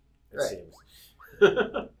it. It Right. seems.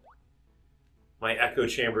 My echo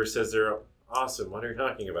chamber says they're awesome. What are you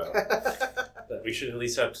talking about? That we should at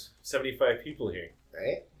least have 75 people here.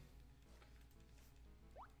 Right?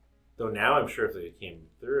 Though now I'm sure if they came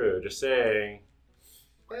through, just saying,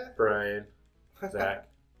 Yeah. Brian, Zach,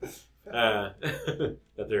 that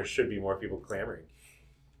there should be more people clamoring.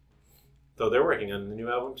 Though they're working on the new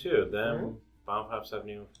album too. Them, Bomb Pops have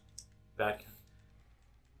new back.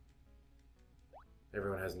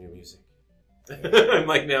 Everyone has new music. I'm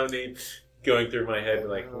like now going through my head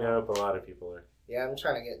like, nope, a lot of people are. Yeah, I'm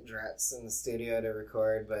trying to get Dretz in the studio to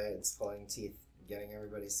record, but it's pulling teeth getting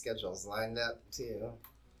everybody's schedules lined up too.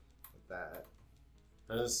 With that.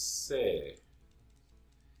 Let's say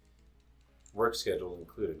work schedule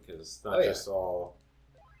included because it's not Oh, yeah. just all.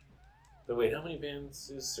 But wait, how many bands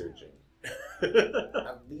is Surging?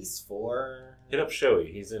 At least 4. Hit up Shoei.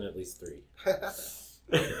 He's in at least 3.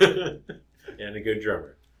 And a good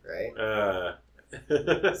drummer. Right?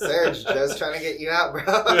 Serge, Joe's trying to get you out, bro.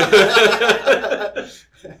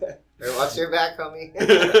 Or watch your back, homie.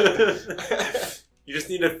 You just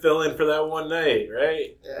need to fill in for that one night,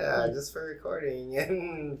 right? Yeah, just for recording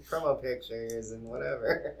and promo pictures and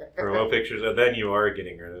whatever. Promo pictures, and then you are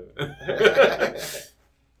getting rid of it.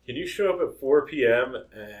 Can you show up at 4 p.m.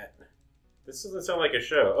 at... This doesn't sound like a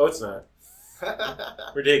show. Oh, it's not.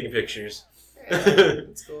 We're taking pictures. Yeah,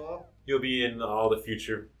 it's cool. You'll be in all the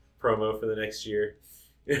future promo for the next year.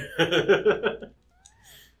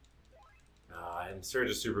 And Surge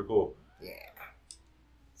is super cool. Yeah.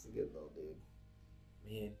 It's a good little dude.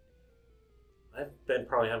 Man, I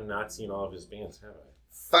probably have not seen all of his bands, have I?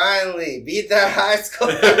 Finally, beat that high school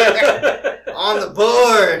on the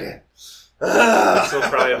board. I still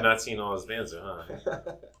probably have not seen all his bands, though, huh?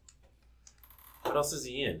 What else is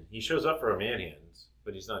he in? He shows up for a Manhattan.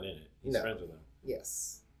 But he's not in it. He's No. friends with them.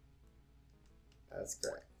 Yes. That's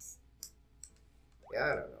correct. Yeah,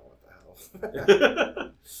 I don't know what the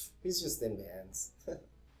hell. He's just in bands.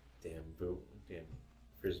 Damn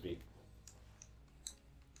frisbee.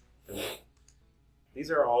 And these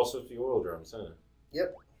are all supposed to be oil drums, huh?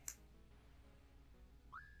 Yep.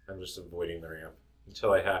 I'm just avoiding the ramp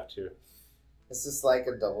until I have to. It's just like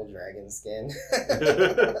a double dragon skin.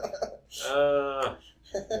 No.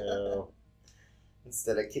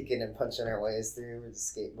 Instead of kicking and punching our ways through, we're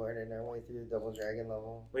just skateboarding our way through double dragon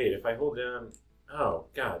level. Wait, if I hold down... Oh,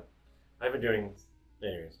 God. I've been doing...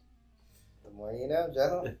 Anyways. The more you know,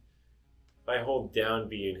 Joe. If I hold down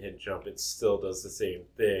B and hit jump, it still does the same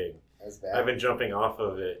thing. That's bad. I've been jumping off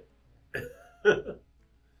of it.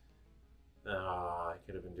 I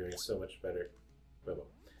could have been doing so much better. Well.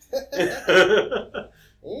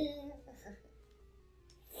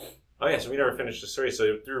 Oh yeah, so we never finished the story.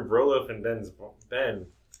 So through Brolof and Ben.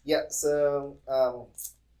 Yeah, so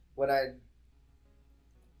when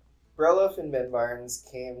Brolof and Ben Barnes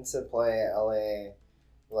came to play LA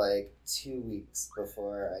like 2 weeks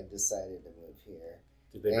before I decided to move here.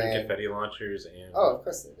 Did they bring confetti launchers and... Oh, of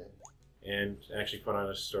course they did. And actually put on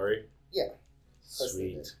a story? Yeah. Of course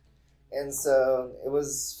they did. Sweet. And so it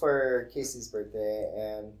was for Casey's birthday,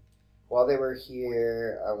 and while they were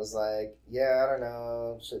here, I was like, yeah, I don't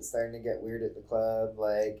know, shit's starting to get weird at the club.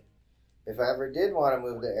 Like, if I ever did want to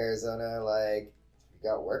move to Arizona, like, you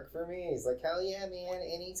got work for me? He's like, hell yeah, man,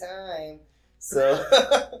 anytime. So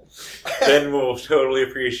Ben will totally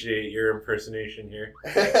appreciate your impersonation here.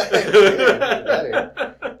 Better.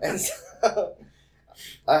 And so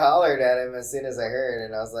I hollered at him as soon as I heard,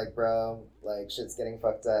 and I was like, bro, like, shit's getting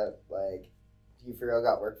fucked up. Like, you for real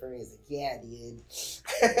got work for me? He's like, yeah, dude.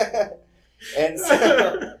 And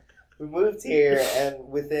so we moved here, and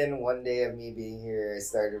within 1 day of me being here, I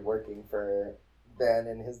started working for Ben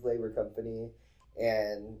and his labor company.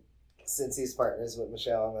 And since he's partners with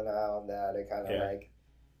Michelle and Niall on that, I kind of like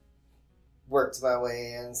worked my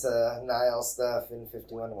way into Niall stuff in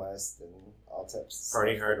 51 West and all types of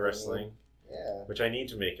Party stuff. Hard Wrestling. Yeah. Which I need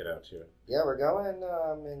to make it out to. Yeah, we're going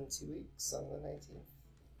in 2 weeks on the 19th.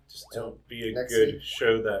 Just don't be a Next good week.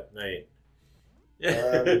 show that night.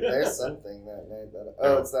 There's something that night.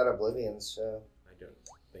 Oh. It's that Oblivions show. I don't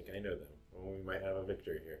think I know them. Well, we might have a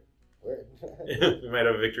victory here. Weird. We might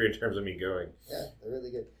have a victory in terms of me going. Yeah, they're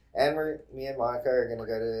really good. And me and Monica are going to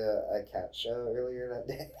go to a cat show earlier that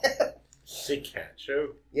day. Say cat show?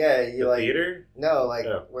 Yeah, you The like... theater? No, like,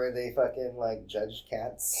 Oh. where they fucking, like, judge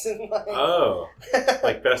cats. And, like, Oh,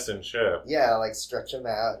 like Best in Show. yeah, like, stretch them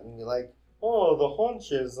out, and you're like, oh, the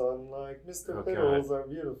haunches on, like, Mr. Oh, Fiddles are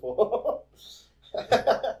beautiful.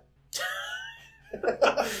 I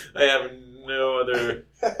have no other...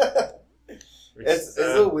 It's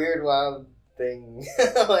a weird, wild thing.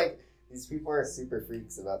 Like, these people are super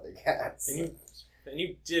freaks about their cats. And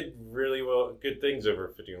you did really well, good things over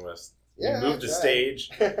 51 West. Yeah, You moved I the tried.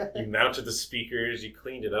 stage, you mounted the speakers, you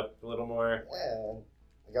cleaned it up a little more. Yeah,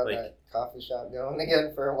 I got Like- that coffee shop going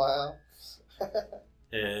again for a while.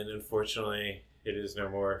 And unfortunately, it is no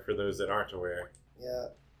more for those that aren't aware. Yeah.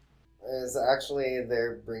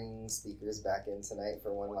 They're bringing speakers back in tonight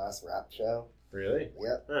for one last rap show. Really?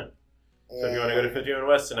 Yep. Huh. So if you want to go to 51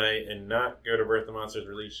 West tonight and not go to Birth of Monsters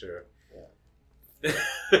release show. Yeah.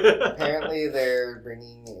 Apparently they're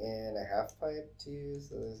bringing in a half pipe too,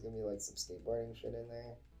 so there's going to be like some skateboarding shit in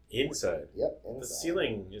there. Inside. Yep, inside. The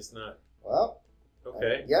ceiling is not Well,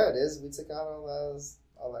 okay. yeah, it is. We took out all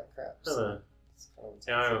that crap. So Huh. it's kind of what's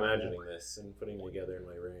Now I'm going on. imagining this and putting it together in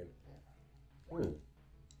my brain.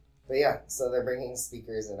 But yeah, so they're bringing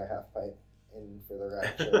speakers and a half pipe in for the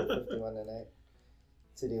rap show at 51 tonight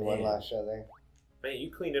to do one Man. last show there. Man,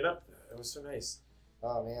 you cleaned it up. It was so nice.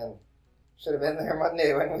 Oh man, should have been there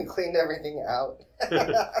Monday when we cleaned everything out.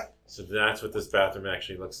 So that's what this bathroom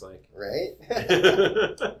actually looks like. Right?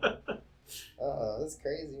 Oh, that's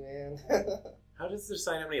crazy, man. How does this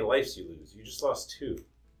decide how many lives you lose? You just lost 2.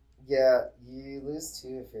 Yeah, you lose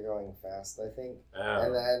 2 if you're going fast, I think. And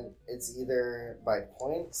Oh. then it's either by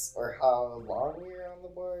points or how long you're on the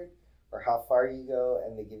board or how far you go,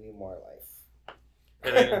 and they give you more life.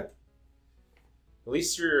 And then, at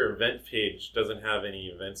least your event page doesn't have any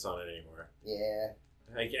events on it anymore. Yeah.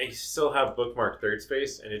 I still have bookmarked Third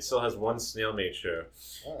Space, and it still has one Snail Maid show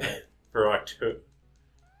Oh, for October.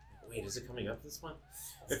 Wait, is it coming up this month?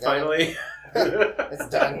 it's Finally, It's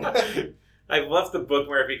done. I've left the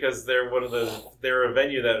bookmark because they're they're a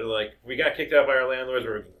venue that are like, we got kicked out by our landlords,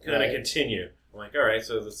 we're gonna Right. continue. I'm like, all right,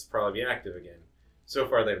 so this will probably be active again. So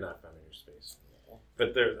far, they've not found a new space.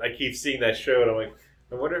 But I keep seeing that show, and I'm like,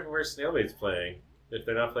 I wonder where Snail Maid's playing. if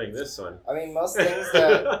they're not playing this one. I mean, most things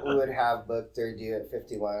that we would have booked or do at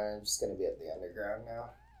 51 are just going to be at the Underground now.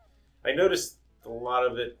 I noticed a lot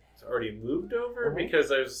of it already moved over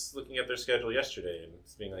because I was looking at their schedule yesterday and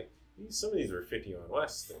it's being like, some of these were 51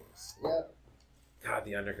 West things. Yeah. God,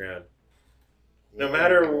 the Underground. No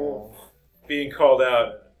matter being called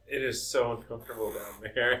out, it is so uncomfortable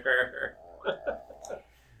down there.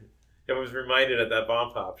 I was reminded at that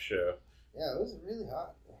Bomb Pop show. Yeah, it was really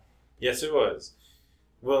hot. Yes, it was.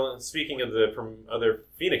 Well, speaking of the other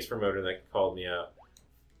Phoenix promoter that called me out,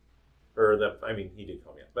 he did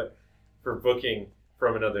call me out, but for booking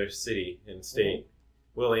from another city and state,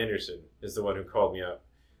 Will Anderson is the one who called me out.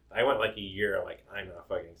 I went like a year, like, I'm not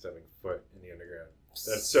fucking stepping foot in the Underground.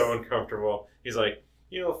 That's so uncomfortable. He's like,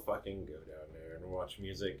 you'll fucking go down there and watch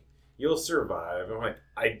music. You'll survive. I'm like,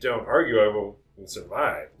 I don't argue I will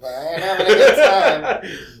survive. But I ain't having a good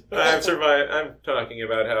time. I'm talking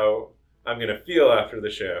about how I'm going to feel after the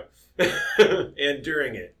show and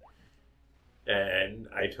during it. And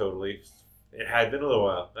it had been a little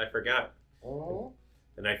while. I forgot. Mm-hmm.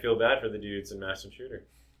 And I feel bad for the dudes in Mass Intruder.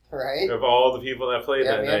 Right? Of all the people that played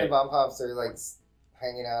that me night. and the Bomb Pops are like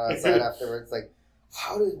hanging out outside afterwards. Like,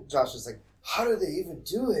 Josh was like, how do they even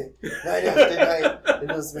do it night after night in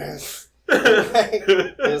those masks?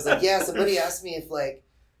 It was like, yeah, somebody asked me if like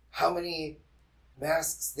how many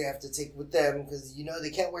masks they have to take with them because they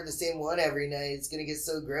can't wear the same one every night. It's gonna get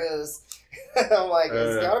so gross. I'm like,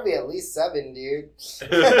 it's gotta be at least 7, dude.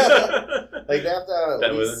 Like they have to have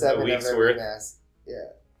at least 7 of every mask. Yeah.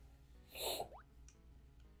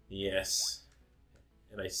 Yes.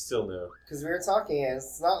 And I still know. Because we were talking, and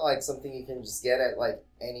it's not like something you can just get at like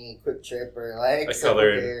any Quick Trip or like a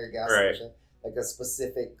colored, or gas station, like a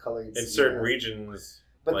specific colored. In certain regions.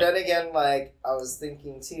 But then again, like I was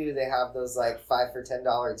thinking too, they have those like $5 for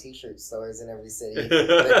 $10 T-shirt stores in every city.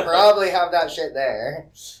 They probably have that shit there.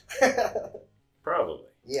 Probably.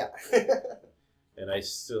 Yeah. And I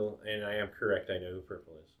am correct. I know who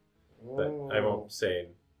Purple is, but I won't say.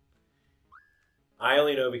 I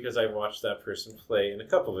only know because I watched that person play in a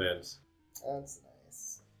couple bands. That's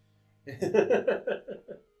nice.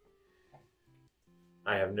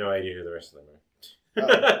 I have no idea who the rest of them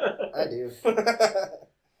are. I do.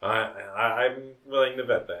 I'm willing to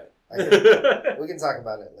bet that. We can talk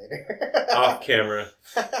about it later. Off camera.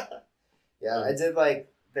 Yeah, I did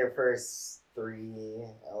like their first 3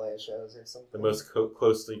 LA shows or something. The most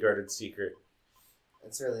closely guarded secret.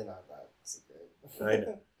 It's really not that secret.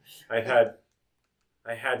 I know.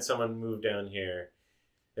 I had someone move down here,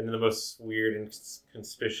 and the most weird and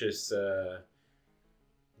conspicuous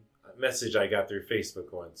message I got through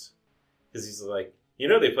Facebook once, because he's like,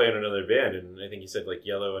 they play in another band, and I think he said like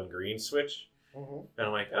Yellow and Green Switch, and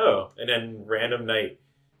I'm like, oh, and then random night,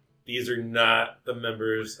 these are not the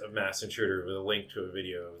members of Mass Intruder with a link to a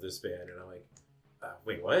video of this band, and I'm like,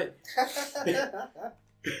 wait, what?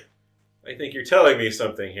 I think you're telling me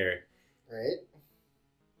something here. Right?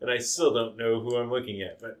 And I still don't know who I'm looking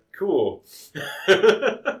at, but cool. They're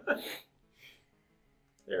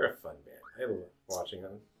a fun band. I love watching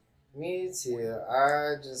them. Me too.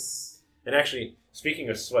 And actually, speaking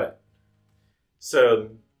of sweat, so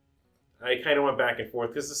I kind of went back and forth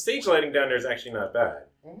because the stage lighting down there is actually not bad.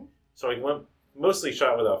 Mm-hmm. So I went mostly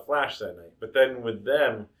shot without flash that night. But then with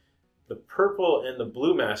them, the purple and the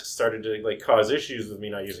blue masks started to like cause issues with me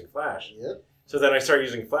not using flash. Yep. So then I started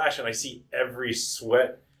using flash, and I see every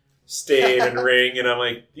sweat stain and ring, and I'm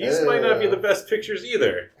like, these might not be the best pictures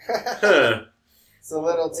either. Huh. It's a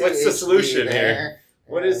little too What's the HD solution there. here?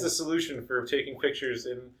 What is the solution for taking pictures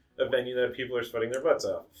in a venue that people are sweating their butts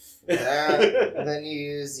off? Then you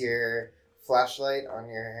use your flashlight on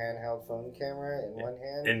your handheld phone camera in one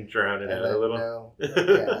hand. And drown it out a little.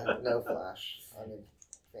 No flash on your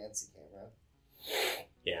fancy camera.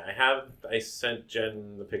 Yeah, I sent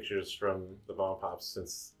Jen the pictures from the Bomb Pops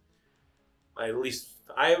since I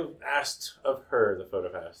asked of her the photo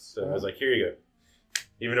pass. So I was like, here you go.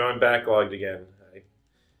 Even though I'm backlogged again,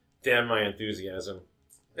 damn my enthusiasm.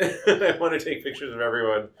 I want to take pictures of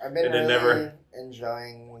everyone. I've been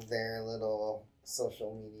enjoying their little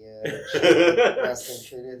social media Mass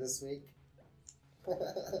Intruder this week.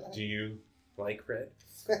 Do you like red?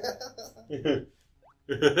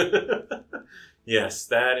 Yes,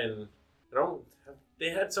 that, and they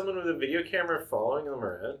had someone with a video camera following them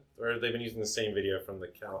around, or they've been using the same video from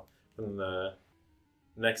the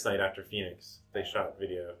next night after Phoenix. They shot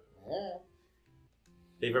video. Yeah.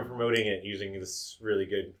 They've been promoting it using this really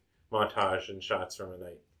good montage and shots from a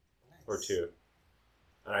night or two.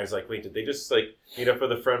 And I was like, wait, did they just like meet up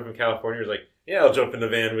with a friend from California? He was like, yeah, I'll jump in the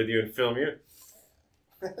van with you and film you.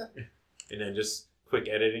 And then just quick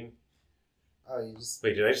editing. Oh, you just...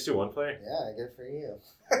 Wait, did I just do one player? Yeah, good for you.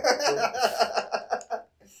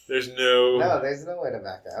 There's no... No, there's no way to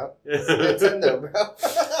back out. It's Nintendo, bro.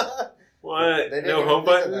 What? They didn't No even home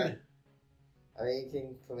think of button? that. I mean, you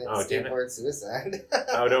can commit Oh, damn it. skateboard suicide.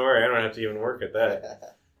 Oh, don't worry. I don't have to even work at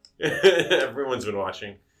that. Everyone's been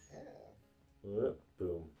watching. Yeah.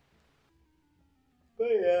 Boom. But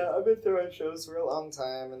yeah, I've been throwing shows for a long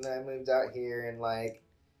time, and then I moved out here, and like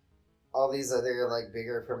all these other like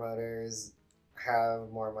bigger promoters have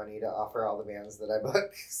more money to offer all the bands that I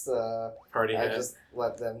book, so Party I hat. just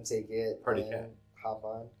let them take it Party and cat. hop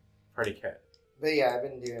on. Party cat. But yeah, I've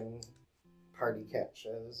been doing party cat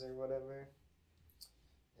shows or whatever,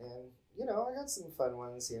 and you know I got some fun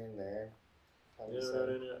ones here and there. No.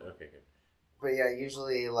 Okay, good. But yeah,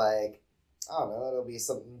 usually like I don't know, it'll be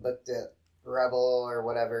something booked at Rebel or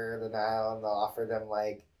whatever the Nile, and they'll offer them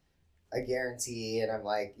like a guarantee, and I'm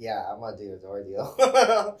like, yeah, I'm gonna do a door deal.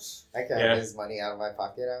 I can't raise money out of my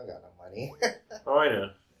pocket. I don't got no money. Oh, I know.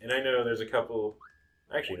 And I know there's a couple,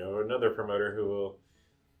 actually, no, another promoter who will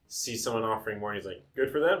see someone offering more, and he's like,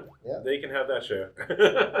 good for them. Yeah. They can have that show.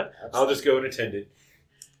 I'll just go and attend it.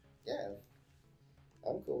 Yeah,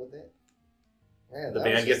 I'm cool with it. Man, The that was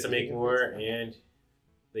band gets just to make a good more, time. and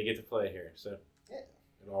they get to play here. So Yeah.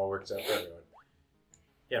 it all works out for everyone.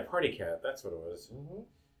 Yeah, Party Cat. That's what it was. Mhm.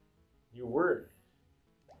 You were.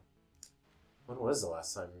 When was the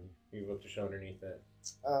last time you booked a show underneath that?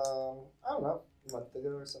 I don't know, a month ago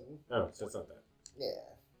or something. Oh, so it's not that. Yeah.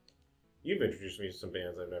 You've introduced me to some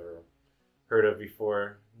bands I've never heard of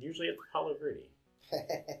before, usually at the Palo Verde.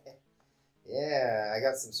 Yeah, I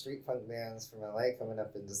got some street punk bands from LA coming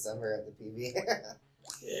up in December at the PB.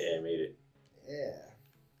 Yeah, I made it. Yeah.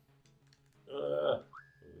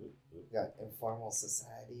 Got Informal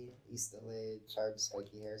Society, East LA, Charged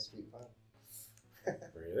Spiky Hair, Street Punk.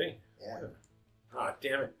 Really? Yeah. Ah,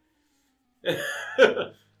 damn it.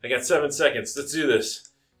 I got 7 seconds. Let's do this.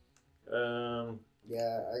 Yeah,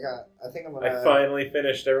 I think I'm I gonna... finally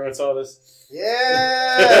finished. Everyone saw this?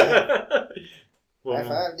 Yeah! High Well,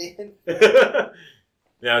 five, dude.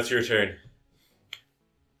 now it's your turn.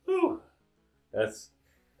 Whew. That's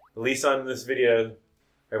at least on this video.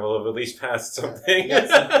 I will have at least passed something. You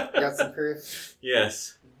got some proof?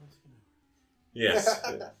 Yes. Yes.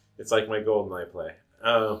 It's like my GoldenEye play.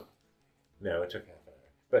 Oh. No, it took half an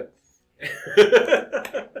hour. But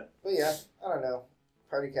But yeah, I don't know.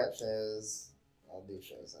 Party cat shows. I'll do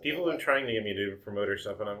shows. people are trying to get me to do promoter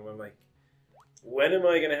stuff, and I'm like, when am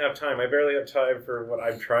I going to have time? I barely have time for what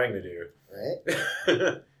I'm trying to do. Right?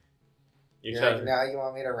 You You're tell like, now you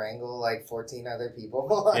want me to wrangle like 14 other people?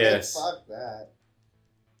 Like, Yes. Fuck that.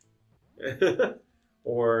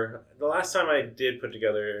 Or the last time I did put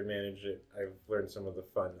together and manage it, I've learned some of the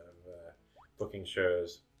fun of booking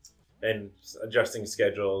shows and adjusting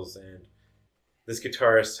schedules. And this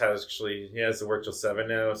guitarist he has to work till 7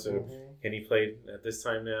 now, so Mhm. can he play at this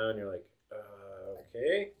time now? And you're like,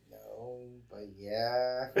 okay. No, but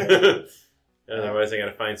yeah. Otherwise, I got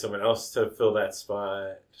to find someone else to fill that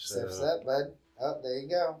spot. So. Sip, sip, bud. Oh, there you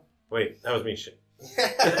go. Wait, that was me. Shit.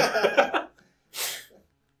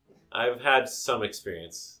 I've had some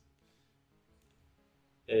experience,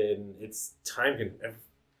 and it's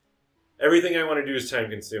everything I want to do is time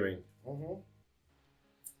consuming. Mm-hmm.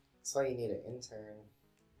 That's why you need an intern.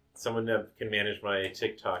 Someone that can manage my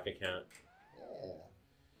TikTok account.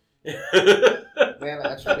 Yeah. Man,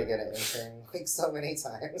 I tried to get an intern like so many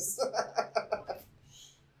times.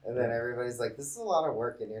 And then everybody's like, this is a lot of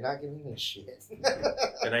work and you're not giving me shit.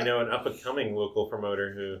 And I know an up-and-coming local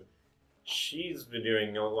promoter who she's been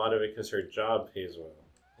doing a lot of it because her job pays well.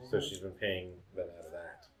 So she's been paying them out of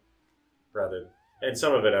that. And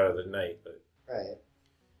some of it out of the night, but Right.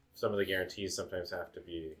 some of the guarantees sometimes have to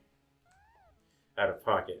be out of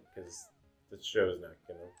pocket because the show's not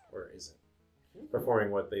going to, or isn't, performing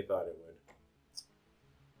what they thought it would.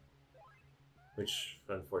 Which,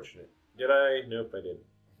 unfortunate. Did I? Nope, I didn't.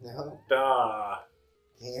 No. Ah.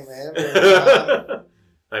 Game over.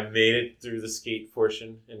 I made it through the skate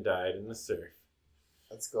portion and died in the surf.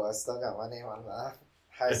 Let's go. I still got my name on the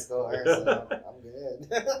high score, so I'm good.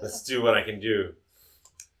 Let's do what I can do.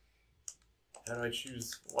 How do I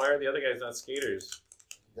choose? Why are the other guys not skaters?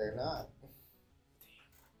 They're not.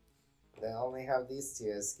 They only have these two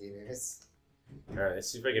as skaters. Alright, let's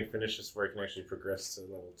see if I can finish this where I can actually progress to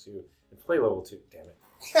level 2. And play level 2. Damn it.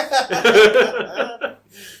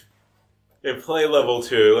 And play level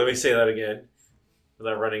 2. Let me say that again.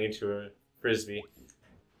 Without running into a frisbee.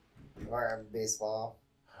 Or a baseball.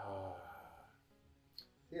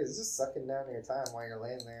 Dude, it's just sucking down your time while you're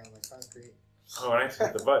laying there on the concrete. Oh, and I have to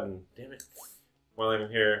hit the button. Damn it. While I'm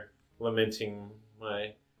here lamenting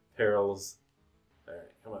my perils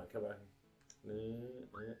Come on.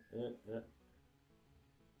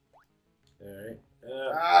 Alright.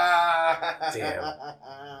 Damn.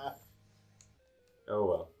 Oh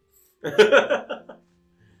well.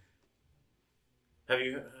 Have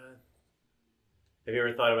you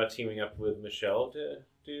ever thought about teaming up with Michelle to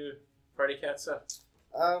do Party Cat stuff?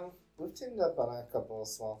 We've teamed up on a couple of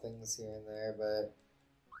small things here and there, but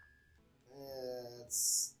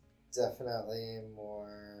it's definitely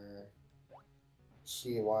more.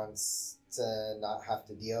 She wants to not have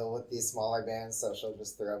to deal with these smaller bands, so she'll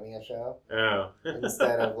just throw me a show Oh.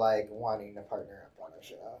 instead of like wanting to partner up on a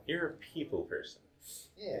show. You're a people person.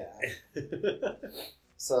 Yeah.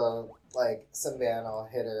 So like some band, I'll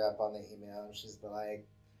hit her up on the email, and she's like,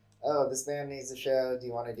 "Oh, this band needs a show. Do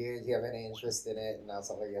you want to do it? Do you have any interest in it?" And I'll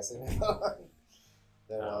tell her yes or no.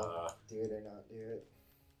 Then I'll do it or not do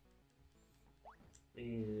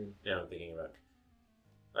it. Yeah, I'm thinking about.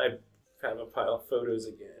 I have a pile of photos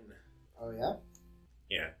again. Oh yeah.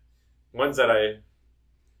 Yeah, ones that I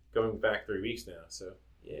going back 3 weeks now. So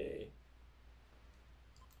yay.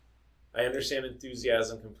 I understand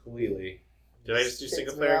enthusiasm completely. Did I just do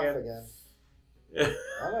single player again? I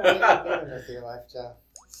don't know what you're doing with your life, Joe.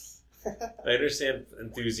 I understand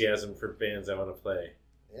enthusiasm for bands I want to play.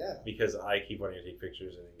 Yeah. Because I keep wanting to take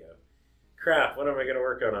pictures and then go, crap, when am I going to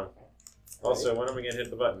work on them? Also, when am I going to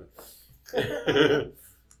hit the button?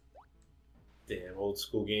 Damn, old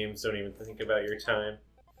school games don't even think about your time.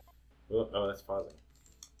 Oh, that's pausing.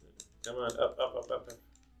 Come on, up.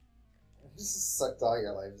 You just sucked all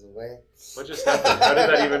your lives away. What just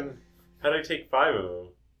happened? How did I take 5 of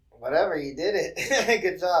them? Whatever, you did it.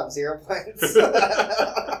 Good job, 0 points.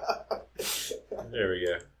 There we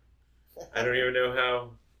go. I don't even know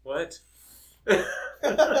how. What?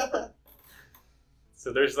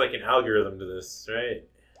 So there's like an algorithm to this, right?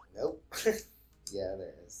 Nope. Yeah,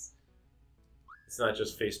 there is. It's not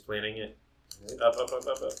just face planting it. Nope. Up.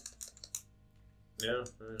 No, I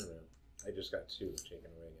don't know. I just got 2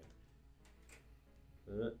 taken away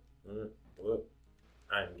again. Whoop.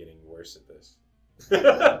 I'm getting worse at this.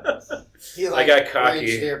 I got cocky.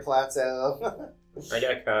 Reached your plateau. I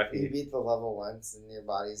got You cocky. beat the level once, and your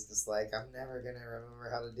body's just like, I'm never gonna remember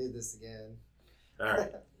how to do this again. All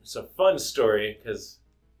right. So fun story, because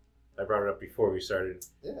I brought it up before we started.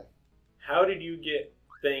 Yeah. How did you get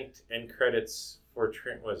thanked and credits for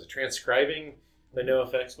transcribing the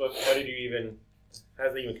NoFX book? How did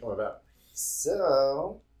that even come about?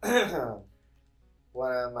 So,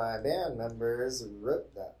 one of my band members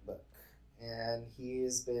wrote that book, and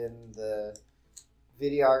he's been the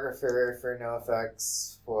videographer for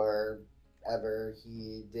NoFX forever.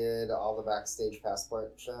 He did all the Backstage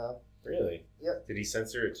Passport show. Really? Yep. Did he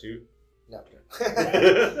censor it too? No.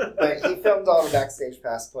 But he filmed all the Backstage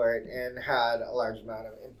Passport and had a large amount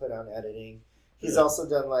of input on editing. He's also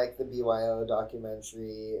done like the BYO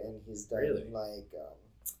documentary, and he's done like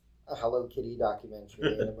a Hello Kitty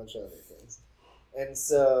documentary and a bunch of other things. And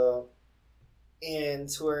so, in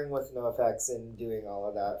touring with NoFX and doing all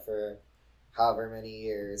of that for however many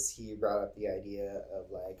years, he brought up the idea of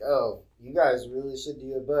like, oh, you guys really should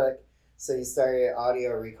do a book. So he started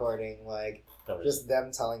audio recording like just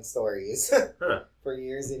them telling stories for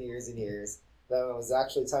years and years and years. Then it was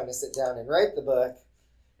actually time to sit down and write the book.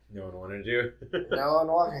 No one wanted to. No one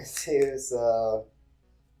wanted to, so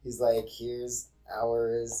he's like, here's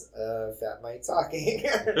hours of Fat Mike talking.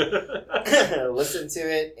 Listen to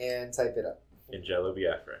it and type it up. In Jello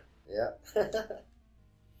Biafra. Yeah.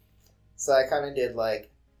 So I kind of did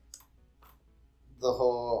like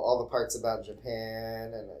all the parts about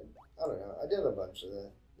Japan, and I don't know, I did a bunch of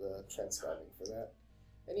the transcribing for that.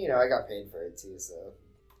 And I got paid for it too, so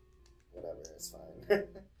whatever, it's fine.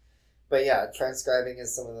 But yeah, transcribing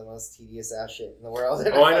is some of the most tedious ass shit in the world.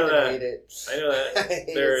 And I know fucking that. hate it. I know that.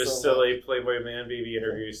 hate There it is so still much. a Playboy Man Baby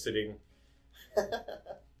interview sitting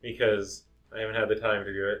because I haven't had the time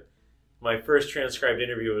to do it. My first transcribed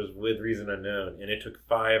interview was with Reason Unknown, and it took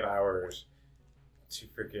 5 hours to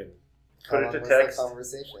freaking How put long it to was text. that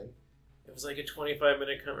conversation? It was like a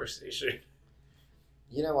 25-minute conversation.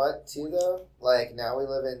 You know what, too, though? Like, now we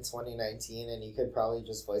live in 2019, and you could probably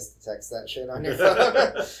just voice to text that shit on your phone.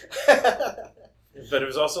 But it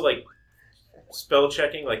was also like spell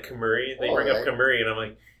checking, like Kamuri. They bring up right. Kamuri, and I'm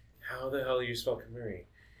like, how the hell do you spell Kamuri?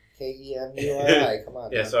 Kemui. Come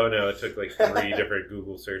on. Yeah, man. so no, it took like 3 different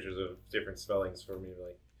Google searches of different spellings for me to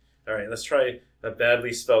like, all right, let's try a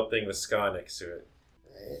badly spelled thing with ska next to it.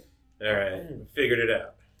 Right? All right, figured it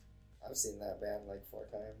out. I've seen that band like 4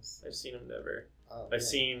 times. I've seen him never. Oh, I've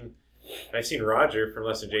seen Roger from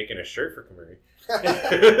Less Than Jake in a shirt for Kamuri.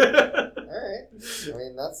 Alright. I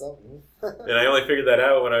mean, that's something. And I only figured that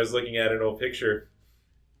out when I was looking at an old picture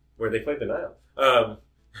where they played the Nile. I'd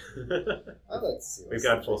like to see. We've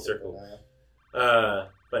gone full circle.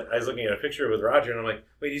 But I was looking at a picture with Roger, and I'm like,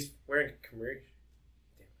 wait, he's wearing a commercial.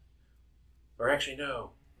 Or actually,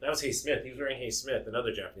 no, that was Hay Smith. He was wearing Hay Smith,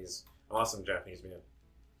 another awesome Japanese man.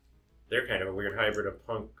 They're kind of a weird hybrid of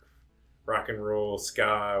punk, rock and roll,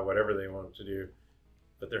 ska, whatever they want to do,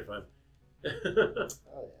 but they're fun. Oh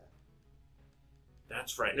yeah.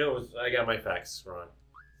 That's right. No, I got my facts wrong.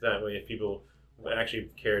 That way, if people actually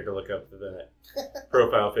cared to look up the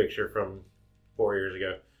profile picture from 4 years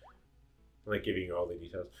ago, I'm like giving you all the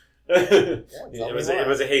details. It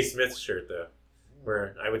was a Hay Smith shirt though,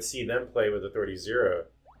 where I would see them play with Authority Zero,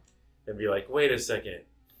 and be like, wait a second,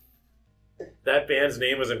 that band's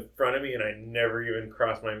name was in front of me, and I never even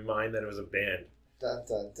crossed my mind that it was a band. Dun,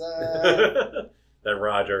 dun, dun. That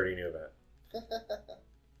Raj already knew about.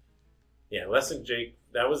 Yeah, Les and Jake.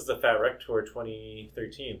 That was the Fat Wreck Tour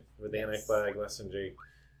 2013 with Anti-Flag, Les and Jake.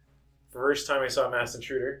 First time I saw Mass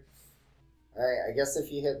Intruder. Alright, I guess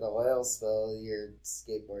if you hit the oil spill, your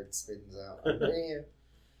skateboard spins out under you.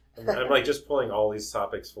 I'm like just pulling all these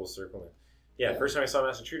topics full circle. Yeah, first time I saw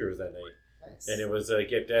Mass Intruder was that night. Nice. And it was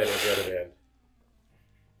Get Dead was the other band.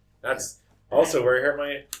 That's also where I hurt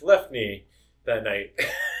my left knee that night.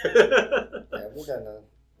 Yeah, we've done a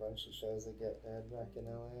bunch of shows that Get Dead back in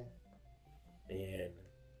LA. And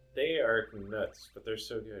they are nuts, but they're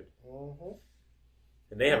so good. Mm-hmm.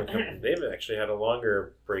 And they haven't come. They've actually had a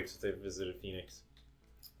longer break since they've visited Phoenix.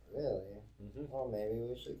 Really? Mm-hmm. Well, maybe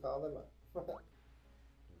we should call them up.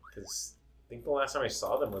 Because I think the last time I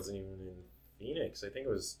saw them wasn't even in Phoenix. I think it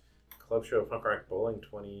was Club Show Punk Rock Bowling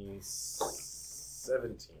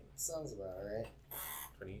 2017. Sounds about right.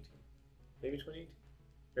 2018? Maybe 2018?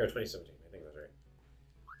 No, 2017. I think that's right.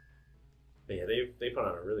 But yeah, they put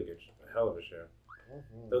on a really good, a hell of a show.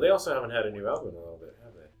 Mm-hmm. Though they also haven't had a new album in a little bit,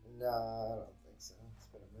 have they? No, I don't think so. It's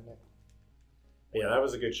been a minute. Yeah, that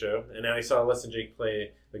was a good show. And then I saw Les and Jake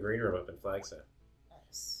play the Green Room up in Flagstaff.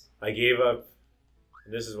 Nice. I gave up,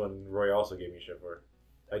 and this is one Roy also gave me shit for.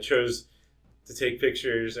 I chose to take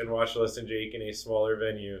pictures and watch Les and Jake in a smaller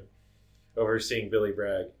venue over seeing Billy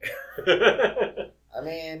Bragg. I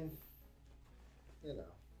mean, you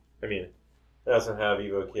know. I mean, I also have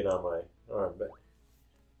Evo Kid on my arm, but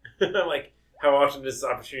I'm like, how often is this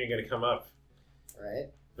opportunity going to come up? Right.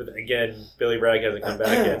 But again, Billy Bragg hasn't come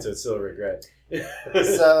back yet, so it's still a regret.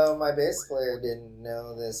 So my bass player didn't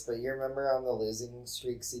know this, but you remember on the Losing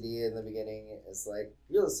Streak CD in the beginning, it's like,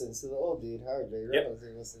 you listen to the old dude, Howard J. Reynolds,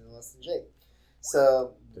 you listen to Les and Jake.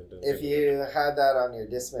 So if you had that on your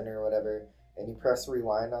Discman or whatever, and you press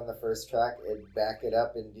rewind on the first track, it'd back it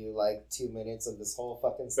up and do like 2 minutes of this whole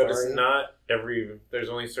fucking story. But it's not there's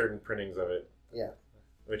only certain printings of it. Yeah.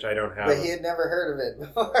 Which I don't have. But he had never heard of it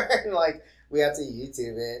before. And like, we had to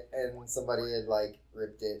YouTube it, and somebody had like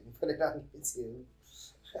ripped it and put it on YouTube.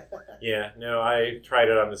 Yeah, no, I tried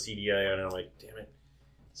it on the CDI, and I'm like, damn it.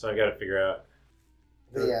 So I got to figure out.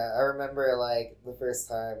 But yeah, I remember like the first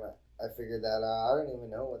time I figured that out. I don't even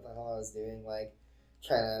know what the hell I was doing, like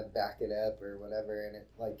trying to back it up or whatever, and it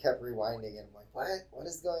like kept rewinding, and I'm like, what? What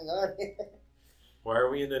is going on here? Why are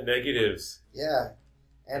we in the negatives? Yeah,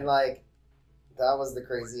 and like that was the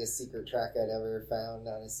craziest secret track I'd ever found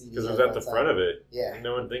on a CD. Because it was at the front of it. Yeah.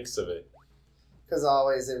 No one thinks of it. Because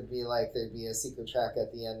always it would be like there'd be a secret track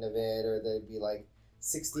at the end of it, or there'd be like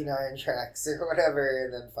 69 tracks or whatever,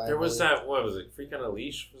 and then finally... There was that, what was it, Freak on a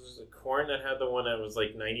Leash? Was it Korn that had the one that was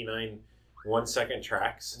like 99 1-second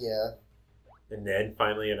tracks? Yeah. And then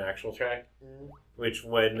finally an actual track? Mm-hmm. Which,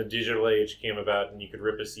 when the digital age came about and you could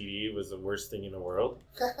rip a CD, was the worst thing in the world.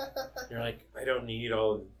 You're like, I don't need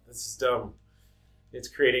all... This is dumb. It's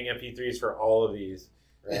creating MP3s for all of these.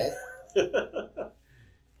 Right?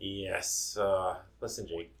 Yes. Listen,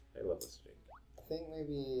 Jake. I love Listen, Jake. I think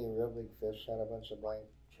maybe Real Big Fish had a bunch of blank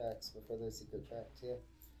tracks before their secret track, too.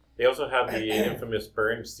 They also have the infamous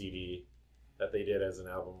Burn CD that they did as an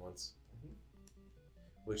album once. Mm-hmm.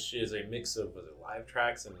 Which is a mix of, was it live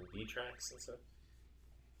tracks and B tracks and stuff?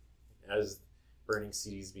 As burning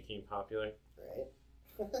CDs became popular. Right?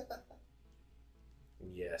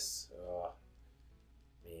 Yes.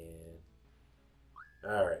 Man.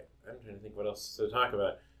 Alright. I'm trying to think what else to talk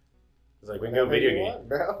about. It's like, we can go video game.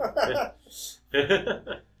 Bro.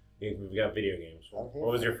 We've got video games. What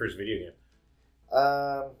was your first video game?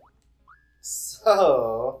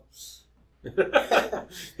 So...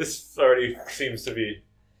 This already seems to be...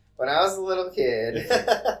 When I was a little kid,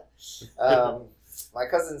 my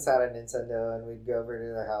cousins had a Nintendo, and we'd go over to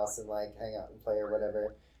their house and like hang out and play or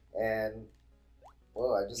whatever. And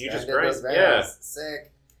whoa, I just You just ended those grind, rounds. yeah.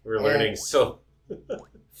 Sick. We're learning, so...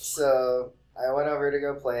 So I went over to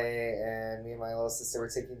go play, and me and my little sister were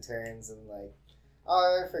taking turns, and like,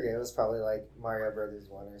 oh, I forget, it was probably like Mario Brothers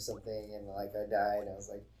 1 or something, and like I died, and I was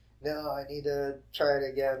like, no, I need to try it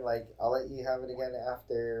again, like, I'll let you have it again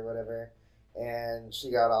after, or whatever. And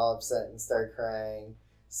she got all upset and started crying.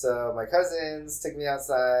 So my cousins took me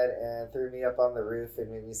outside and threw me up on the roof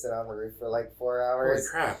and made me sit on the roof for like 4 hours.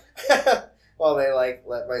 Holy crap. While they like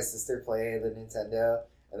let my sister play the Nintendo.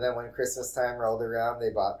 And then when Christmas time rolled around,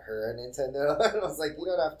 they bought her a Nintendo. And I was like, you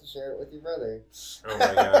don't have to share it with your brother. Oh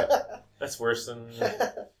my god. That's worse than...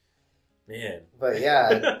 Man. But yeah,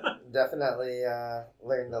 definitely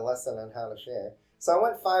learned a lesson on how to share. So I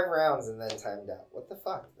went 5 rounds and then timed out. What the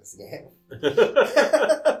fuck, this game?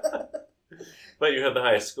 But you had the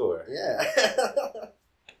highest score. Yeah.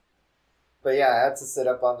 But yeah, I had to sit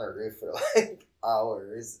up on the roof for like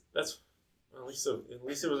hours. That's... At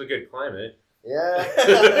least it was a good climate.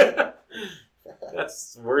 Yeah.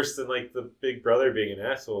 That's worse than like the big brother being an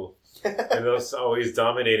asshole. And those always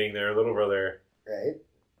dominating their little brother. Right.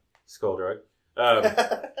 Skulldrug.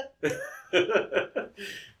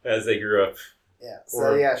 As they grew up. Yeah.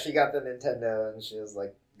 So yeah, she got the Nintendo and she was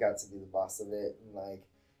like, got to be the boss of it. And like,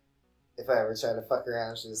 if I ever tried to fuck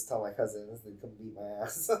around, she just tell my cousins they'd come beat my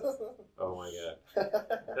ass. Oh my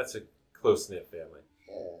god. That's a close-knit family.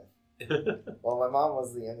 Yeah. Well, my mom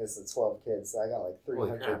was the youngest of 12 kids, so I got like Holy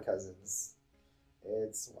 300 crap. cousins.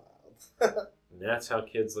 It's wild. And that's how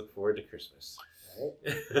kids look forward to Christmas. Right?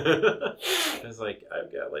 It's like,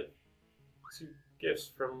 I've got like 2 gifts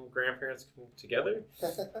from grandparents together.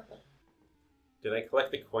 Did I collect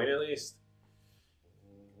the coin at least?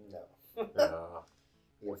 No. No.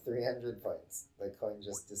 You have 300 points. The coin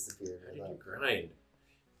just disappeared. How did you grind?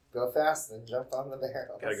 Go fast and jump on the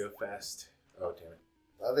barrel. Gotta go fast. Oh, damn it.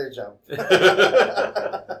 Other jump.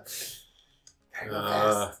 Gotta go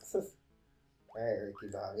fast. Alright, Ricky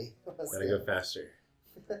Bobby. Gotta go faster.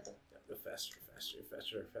 Gotta go faster.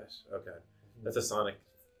 Oh god. That's a Sonic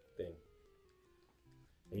thing.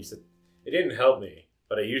 I used to, it didn't help me,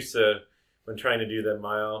 but I used to, when trying to do that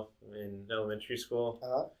mile in elementary school,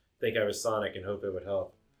 think I was Sonic and hope it would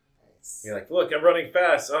help. Nice. You're like, look, I'm running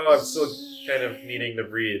fast. Oh, I'm still kind of needing to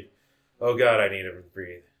breathe. Oh god, I need to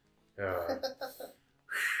breathe.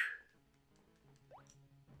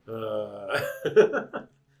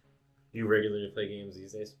 You regularly play games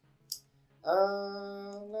these days?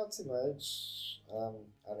 Not too much. I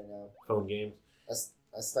don't know. Phone games?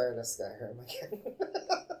 I started a Skyrim again.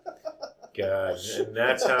 God, and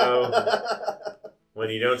that's how, when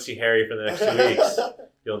you don't see Harry for the next 2 weeks,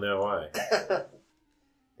 you'll know why.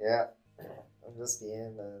 Yeah. I'm just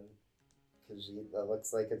being a Khajiit that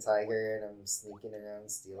looks like a tiger and I'm sneaking around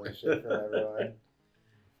stealing shit from everyone.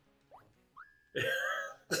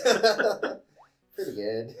 Pretty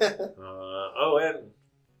good. And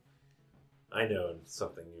I know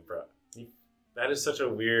something you brought. That is such a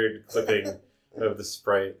weird clipping of the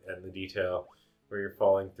sprite and the detail where you're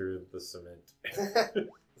falling through the cement.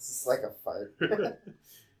 This is like a fart.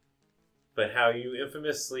 But how you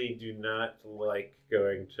infamously do not like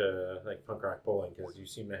going to like punk rock bowling because you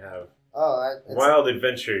seem to have wild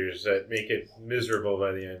adventures that make it miserable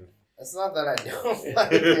by the end. It's not that I don't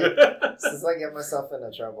like it. It's just I get myself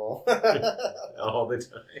into trouble. All the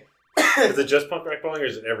time. Is it just punk rock bowling or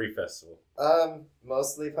is it every festival?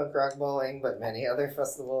 Mostly punk rock bowling, but many other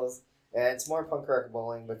festivals. And it's more punk rock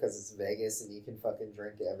bowling because it's Vegas and you can fucking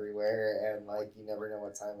drink everywhere and like you never know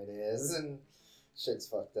what time it is and shit's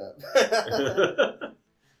fucked up.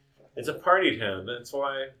 It's a party town. That's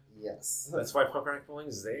why. Yes. That's why punk rock bowling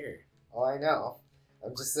is there. Oh, I know.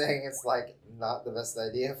 I'm just saying it's like not the best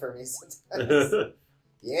idea for me sometimes.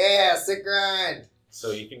 Yeah, sick grind.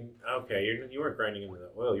 So you can you weren't grinding in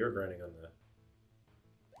the oil. You were grinding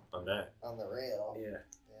on that. On the rail. Yeah.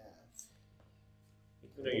 Yeah.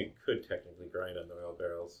 Even though you could technically grind on the oil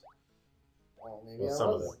barrels. Well, maybe I some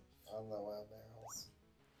of was them. on the oil barrels.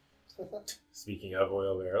 Speaking of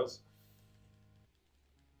oil barrels.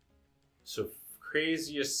 So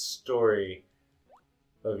craziest story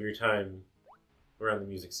of your time around the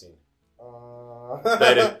music scene.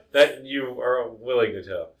 That you are willing to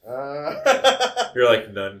tell. You're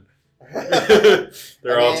like, none.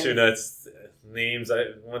 They're all too nuts.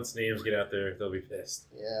 Once names get out there, they'll be pissed.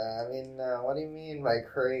 Yeah, I mean, what do you mean by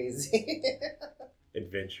crazy?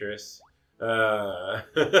 Adventurous.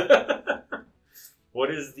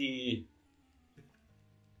 What is the...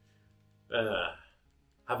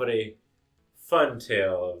 how about a fun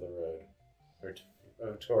tale of the road? Or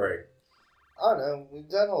of touring? I don't know. We've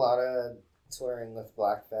done a lot of touring with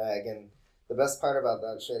Black Flag, and the best part about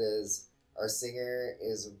that shit is our singer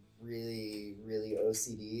is really, really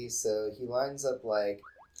OCD, so he lines up like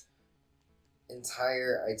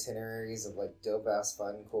entire itineraries of like dope ass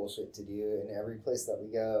fun, cool shit to do in every place that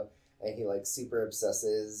we go. And he like super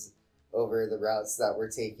obsesses over the routes that we're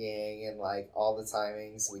taking and like all the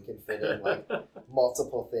timings so we can fit in like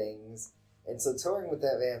multiple things. And so touring with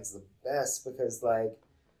that van's the best because like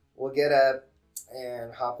we'll get up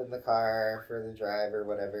and hop in the car for the drive or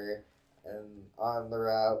whatever, and on the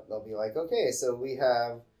route they'll be like, okay, so we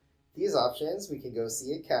have these options. We can go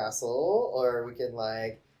see a castle, or we can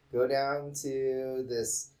like go down to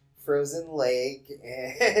this frozen lake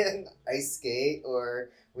and ice skate, or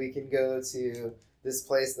we can go to this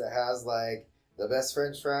place that has like the best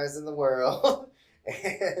French fries in the world.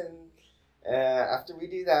 And after we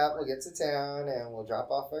do that, we'll get to town and we'll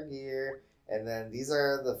drop off our gear. And then these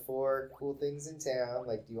are the 4 cool things in town.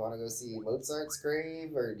 Like, do you want to go see Mozart's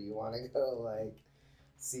grave, or do you want to go like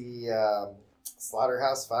see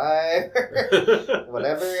Slaughterhouse 5 or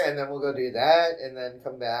whatever? And then we'll go do that, and then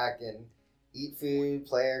come back and eat food,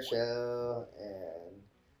 play our show, and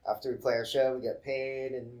after we play our show, we get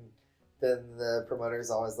paid. And then the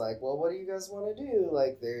promoter's always like, well, what do you guys want to do?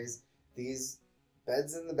 Like, there's these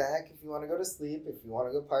beds in the back if you want to go to sleep. If you want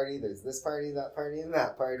to go party, there's this party, that party, and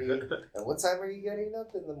that party. And what time are you getting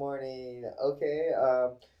up in the morning? Okay,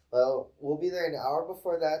 well, we'll be there an hour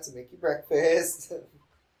before that to make you breakfast.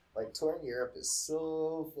 Like, touring Europe is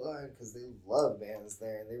so fun because they love bands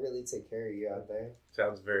there and they really take care of you out there.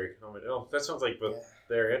 Sounds very accommodating. Oh, that sounds like both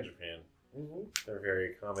there and Japan. Mm-hmm. They're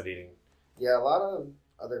very accommodating. Yeah, a lot of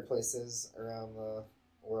other places around the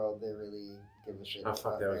world, they really give a shit. Oh,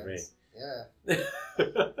 fuck, that was me. Yeah.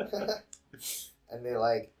 And they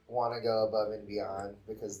like want to go above and beyond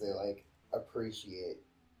because they like appreciate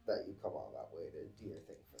that you come all that way to do your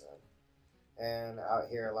thing for them. And out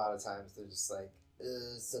here, a lot of times they're just like,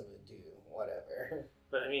 something to do, whatever.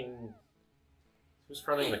 But I mean, who's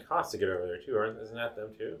fronting the cost to get over there too? Isn't that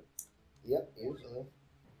them too? Yep, usually.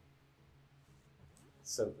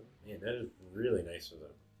 So, man, that is really nice of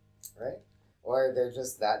them. Right? Or they're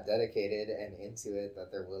just that dedicated and into it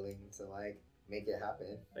that they're willing to like make it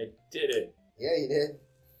happen. I did it. Yeah, you did.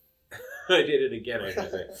 I did it again, I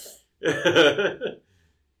should say.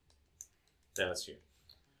 That's true.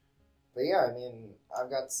 But yeah, I mean, I've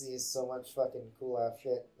got to see so much fucking cool ass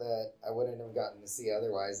shit that I wouldn't have gotten to see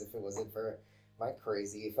otherwise if it wasn't for my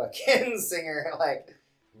crazy fucking singer, like,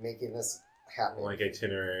 making this happen. Like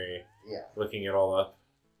itinerary. Yeah. Looking it all up.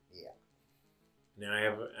 Yeah. Now I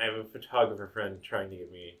have a photographer friend trying to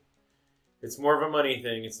get me. It's more of a money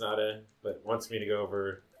thing. It's not but wants me to go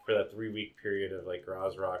over for that 3-week period of like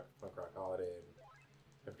Graz Rock, Punk Rock Holiday, and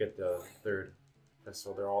I've got the 3rd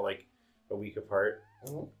festival. They're all like a week apart.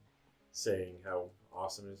 Mm-hmm. Saying how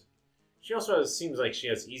awesome it is. She also seems like she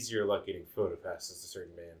has easier luck getting photo passes to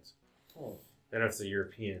certain bands. Hmm. I know it's a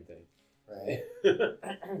European thing. Right.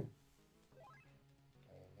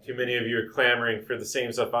 Too many of you are clamoring for the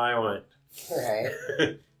same stuff I want.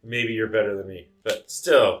 Right. Maybe you're better than me, but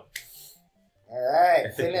still.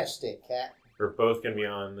 Alright, finished it, cat. We're both going to be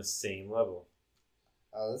on the same level.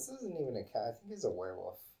 Oh, this isn't even a cat. I think he's a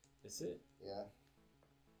werewolf. Is it? Yeah.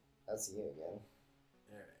 That's you again.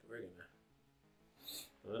 Alright, we're going to...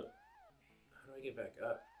 how do I get back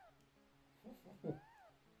up?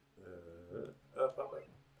 Up.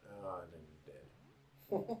 Oh, and then dead.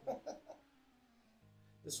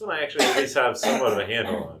 This one I actually at least have somewhat of a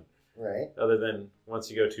handle on. Right. Other than once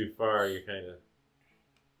you go too far, you kind of...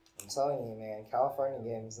 I'm telling you, man. California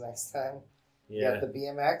games next time. Yeah. You got the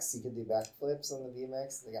BMX. You can do backflips on the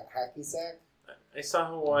BMX. They got hacky sack. I saw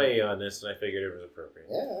Hawaii on this, and I figured it was appropriate.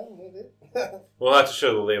 Yeah, I'm with it. We'll have to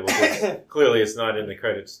show the label. 'Cause clearly, it's not in the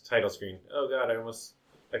credits title screen. Oh God,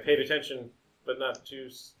 I paid attention, but not to.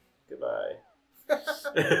 Goodbye.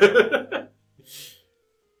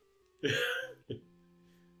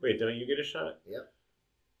 Wait, don't you get a shot? Yep.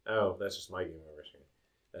 Oh, that's just my game over screen.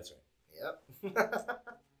 That's right. Yep.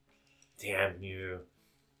 Damn you.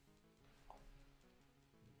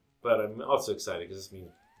 But I'm also excited because this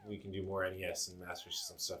means we can do more NES and Master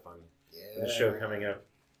System stuff on the show coming up.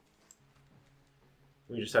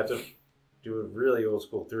 We just have to do a really old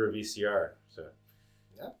school through a VCR. So,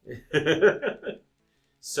 Yep.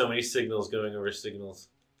 So many signals going over signals.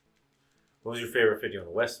 What was your favorite video on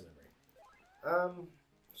the West memory?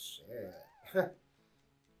 Shit.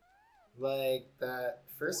 Like, that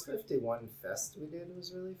first 51 Fest we did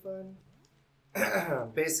was really fun.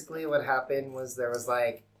 Basically, what happened was there was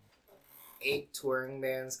like 8 touring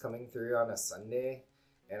bands coming through on a Sunday.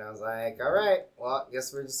 And I was like, alright, well, I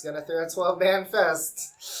guess we're just going to throw a 12-band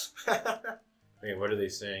fest. Wait, what are they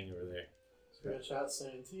saying over there? So we got chat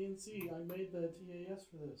saying, TNC, I made the TAS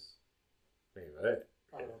for this. Wait, what?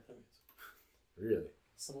 I don't think it's... Really?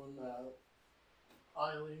 Someone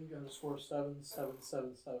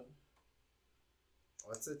Eiling_7777.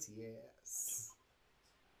 What's a TAS?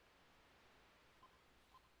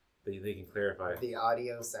 They can clarify The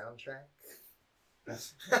audio soundtrack?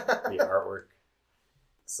 the artwork.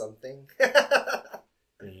 Something?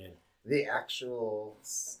 Man. The actual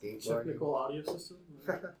skateboarding? Technical audio system.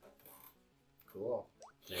 Cool.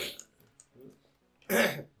 Yeah.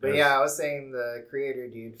 But yeah, I was saying the creator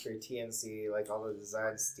dude for TNC, like all the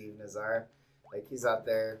designs, Steve Nazar, like he's out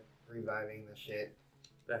there reviving the shit.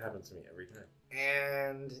 That happens to me every time.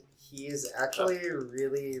 And he's actually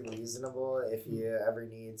really reasonable if you ever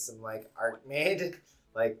need some like art made,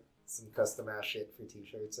 like some custom ass shit for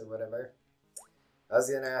t-shirts or whatever. I was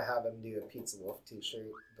gonna have him do a Pizza Wolf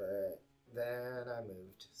t-shirt, but then I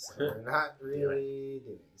moved, so we're not really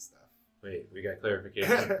doing stuff. Wait, we got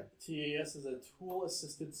clarification. TAS is a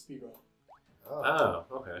tool-assisted speedrun Oh,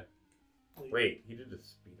 okay. Wait, he did a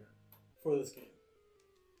speedrun. for this game.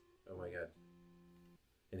 Oh my god.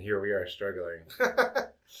 And here we are struggling.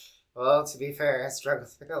 Well, to be fair, I struggle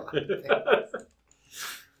through a lot of things.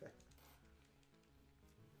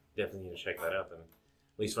 Definitely need to check that out then.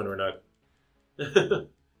 At least when we're not.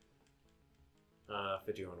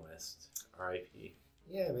 51 West. R.I.P.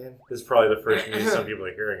 Yeah, man. This is probably the first news some people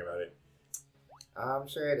are hearing about it. I'm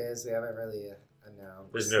sure it is. We haven't really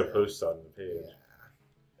announced. There's no it. post on the page. Yeah.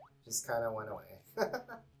 Just kind of went away.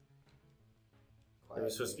 It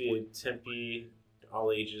was supposed to be a Tempe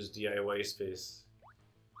all ages DIY space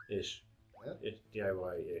ish. Yeah.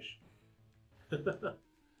 DIY ish.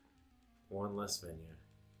 One less menu.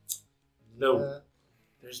 No. Yeah.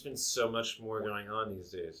 There's been so much more going on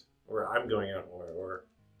these days. Or I'm going out more, or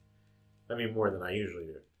I mean more than I usually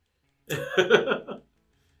do.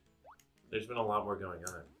 There's been a lot more going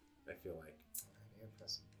on, I feel like. I need to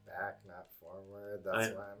press back, not forward.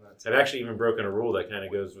 That's why I'm not. I've actually even broken a rule that kind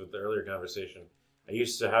of goes with the earlier conversation. I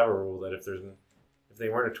used to have a rule that if they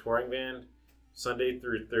weren't a touring band, Sunday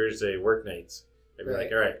through Thursday work nights, I'd be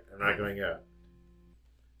like, all right, I'm not going out.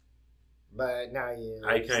 But now you.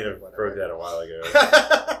 I kind of broke that a while ago.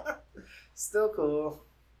 Still cool.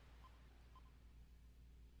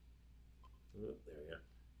 There we go.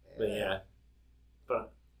 But yeah,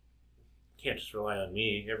 but can't just rely on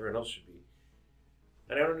me. Everyone else should be.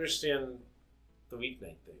 I don't understand the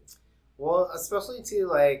weeknight thing. Well, especially too,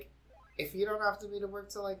 like, if you don't have to be to work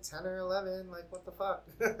till like 10 or 11, like, what the fuck?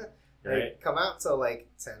 Right. Come out till like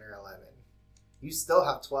 10 or 11. You still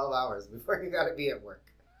have 12 hours before you gotta be at work.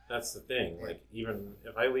 That's the thing. Like, even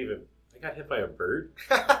if I leave it, I got hit by a bird.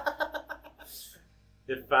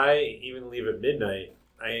 If I even leave at midnight,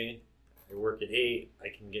 I work at 8, I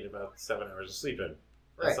can get about 7 hours of sleep in.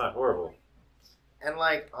 That's not horrible. And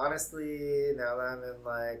like, honestly, now that I'm in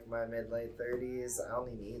like my mid-late 30s, I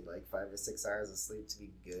only need like 5 or 6 hours of sleep to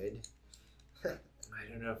be good. I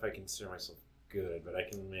don't know if I consider myself good, but I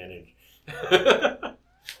can manage.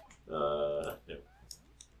 No. I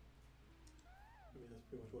mean, that's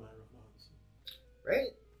pretty much what I wrote on. So.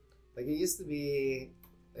 Right? Like, it used to be,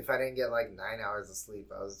 if I didn't get like 9 hours of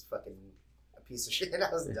sleep, I was fucking a piece of shit and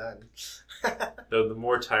I was done. The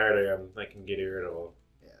more tired I am, I can get irritable.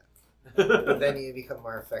 But then you become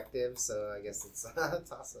more effective, so I guess it's a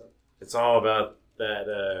toss-up. It's all about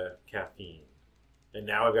that caffeine. And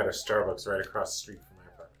now I've got a Starbucks right across the street from my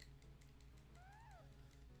apartment.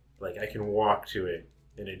 Like, I can walk to it,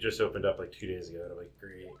 and it just opened up like 2 days ago, and I'm like,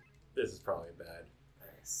 great, this is probably bad.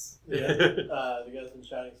 Nice. Yeah, the guys in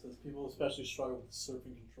chatting says people especially struggle with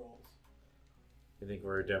surfing controls. I think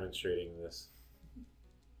we're demonstrating this.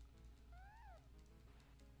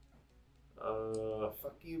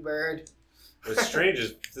 Fuck you, bird. What's strange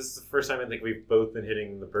is this is the first time I think we've both been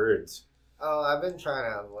hitting the birds. Oh, I've been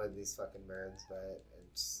trying to avoid these fucking birds, but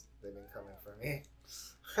they've been coming for me.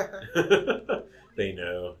 They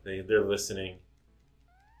know. They're listening.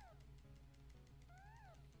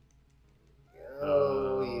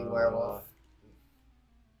 Oh, you werewolf.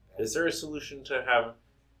 Is there a solution to have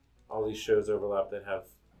all these shows overlap that have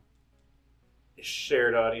a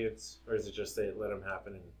shared audience? Or is it just they let them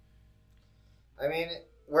happen? I mean,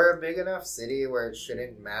 we're a big enough city where it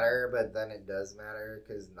shouldn't matter, but then it does matter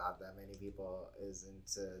because not that many people is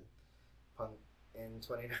into punk in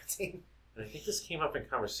 2019. And I think this came up in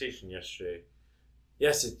conversation yesterday.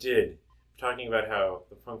 Yes, it did. Talking about how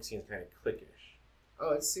the punk scene is kind of cliquish.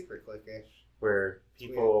 Oh, it's super cliquish. Where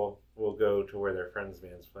people will go to where their friend's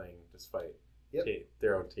band's playing despite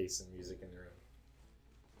their own taste in music and their own.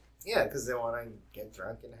 Yeah, because they want to get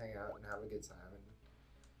drunk and hang out and have a good time and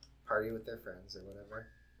party with their friends or whatever.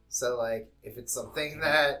 So, like, if it's something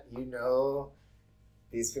that you know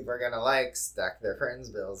these people are going to like, stack their friends'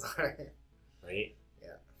 bills on it. Right?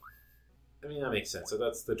 Yeah. I mean, that makes sense. So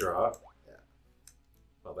that's the draw. Yeah.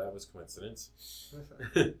 Well, that was coincidence.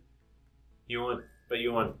 You want.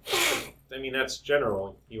 I mean, that's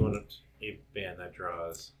general. You want a band that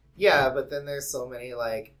draws. Yeah, but then there's so many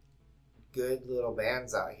like good little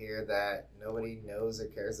bands out here that nobody knows or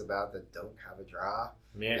cares about that don't have a draw,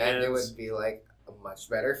 and it would be like a much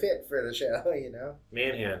better fit for the show, you know.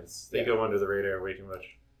 Manhands. They Yeah. go under the radar way too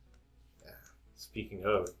much. Yeah. Speaking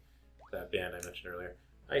of that band I mentioned earlier,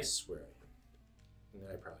 I swear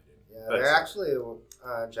I probably didn't. Yeah, But they're actually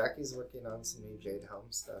Jackie's working on some new Jade Home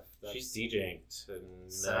stuff. she's DJing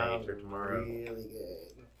tonight sounds or tomorrow. really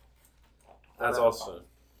good. That's awesome.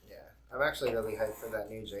 Yeah, I'm actually really hyped for that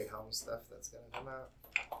new Jade Home stuff that's gonna come out.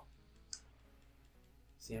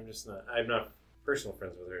 See, I'm not personal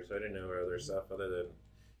friends with her, so I didn't know her other stuff other than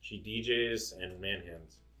she DJs and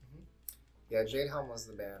Manhands. Yeah, Jade Home was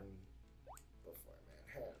the band before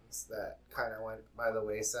Manhattan's that kind of went by the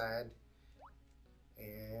wayside.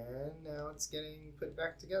 And now it's getting put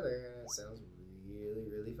back together, and it sounds really,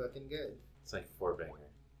 really fucking good. It's like 4-banger.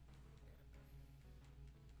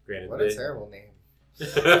 Granted, What a terrible name.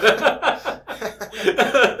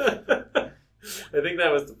 I think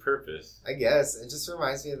that was the purpose. I guess. It just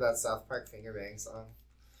reminds me of that South Park Finger Bang song.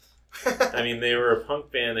 I mean, they were a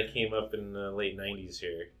punk band that came up in the late 90s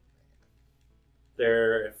here.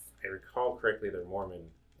 If I recall correctly, they're Mormon,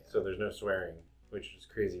 so there's no swearing, which is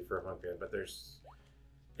crazy for a punk band, but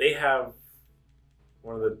they have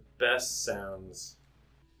one of the best sounds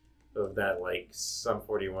of that, like, Sum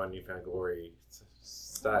 41 Newfound Glory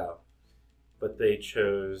style. But it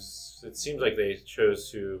seems like they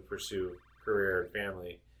chose to pursue career and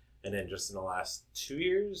family, and then just in the last 2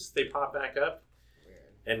 years, they pop back up. Weird.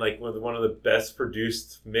 And, like, one of the best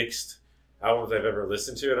produced, mixed albums I've ever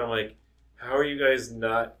listened to, and I'm like, how are you guys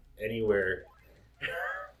not anywhere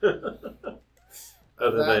other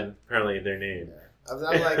than apparently their name? Yeah. Of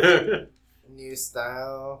that, like, new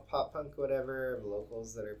style, pop punk, whatever, of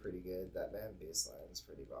locals that are pretty good, that band Baseline's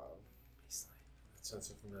pretty bomb. That sounds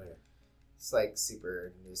so familiar. It's like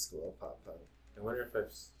super new school pop punk. I wonder if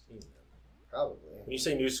I've seen them. Probably. When you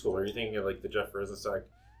say new school, are you thinking of like the Jeff Rosenstock,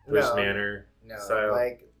 Bruce Manor No, style?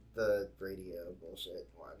 like the radio bullshit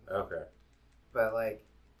one. Okay. But, like,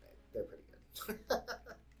 they're pretty good.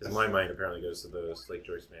 Because my mind apparently goes to those, like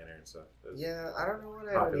Joyce Manor and stuff. Those Yeah, I don't know what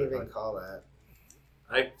I would popular even punk. call that.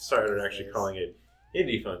 I started actually calling it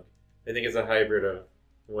indie funk. I think it's a hybrid of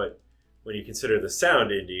when you consider the sound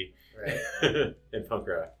indie Right. and punk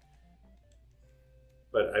rock.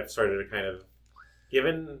 But I've started to kind of,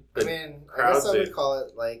 given the I mean, I crowds guess I would that- call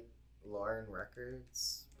it, like, Lauren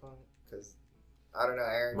Records punk, because, I don't know,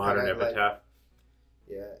 Aaron Modern kinda, Epitaph.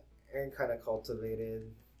 Aaron kind of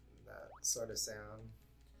cultivated that sort of sound.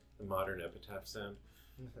 The Modern Epitaph sound.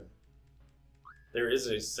 There is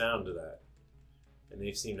a sound to that. And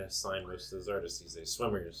they seem to sign most of those artists these days.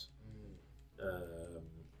 Swimmers.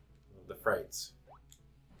 The Frights.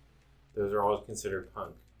 Those are all considered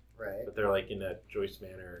punk. Right. But they're like in that Joyce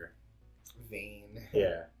Manor. Vein.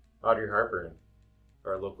 Yeah. Audrey Hepburn.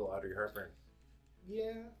 Our local Audrey Hepburn.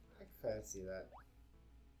 Yeah, I kind of see that.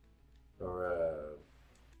 Or,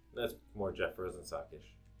 that's more Jeff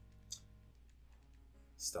Rosenstockish.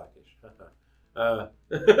 Stockish.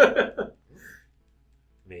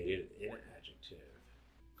 Made it an adjective.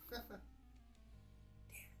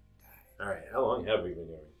 Alright, how long have we been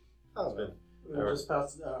going? Oh, It's been- We're just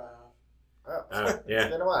past. Oh, yeah.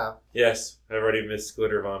 It's been a while. Yes, I've already missed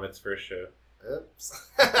Glitter Vomit's first show. Oops.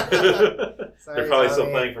 They're Sorry, probably still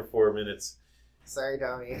Tommy. playing for 4 minutes. Sorry,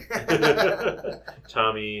 Tommy.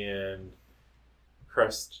 Tommy and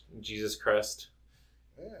Jesus Crust.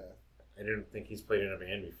 Yeah. I didn't think he's played in a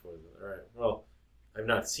band before. Alright, well, I've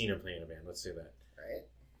not seen him play in a band, let's say that. Right.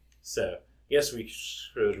 So, yes, we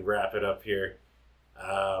should wrap it up here.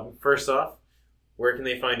 First off, where can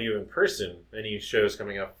they find you in person? Any shows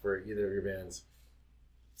coming up for either of your bands?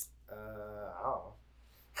 Oh.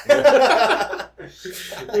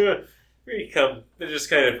 It just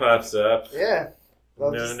kind of pops up. Yeah.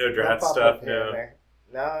 No- They'll no draft they'll pop stuff, up here and no. there.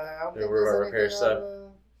 No, I don't No think robot there's repair anything stuff.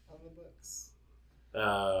 on the books.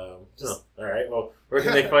 All right. Well, where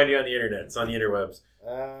can they find you on the internet? It's on the interwebs.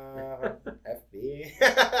 FB.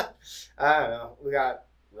 I don't know. We got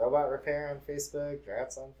Robot Repair on Facebook,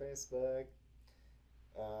 Drats on Facebook.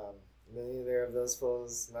 Neither of those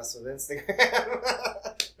fools mess with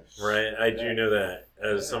Instagram. Right. I do know that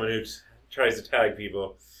as someone who tries to tag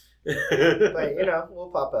people. But, you know, we'll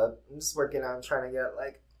pop up. I'm just working on trying to get,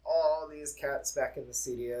 like, all these cats back in the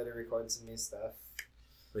studio to record some new stuff.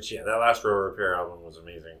 But yeah, that last Row Repair album was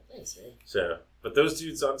amazing. Thanks, man. So, but those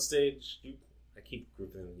dudes on stage, I I keep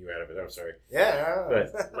grouping you out of it. I'm sorry. Yeah.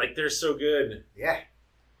 But like they're so good. Yeah.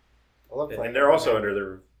 I love playing. And they're also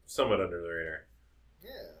Batman. somewhat under the radar.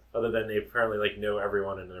 Yeah. Other than they apparently like know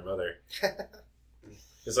everyone and their mother.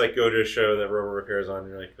 It's like go to a show that Robo Repair's on and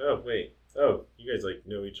you're like, oh wait, oh, you guys like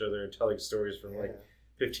know each other and telling stories from like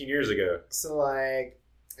 15 years ago. So like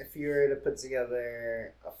if you were to put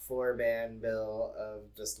together a 4-band bill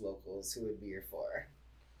of just locals, who would be your 4?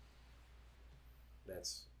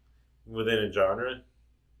 That's within a genre.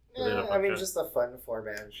 Within a I punk mean, genre? just a fun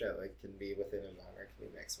 4-band show. It can be within a genre, it can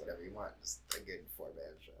be mixed, whatever you want. Just a good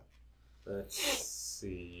 4-band show. Let's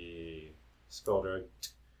see. Skulldrug.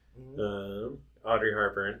 Mm-hmm. Audrey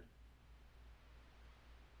Hepburn.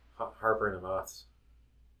 Harper and the Moths.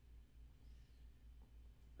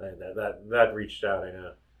 That reached out, I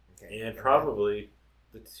know. Okay. And probably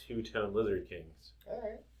the Two-Tone Lizard Kings.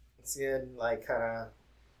 Alright. It's good, like, kind of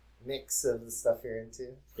mix of the stuff you're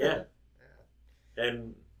into. Yeah.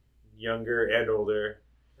 And younger and older.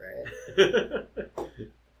 Right.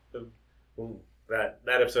 that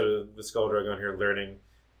episode of the Skulldrug on here, learning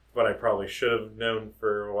what I probably should have known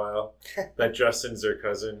for a while, that Justin's their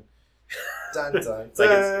cousin. Dun, dun, It's like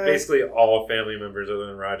it's basically all family members other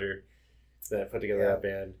than Roger that put together that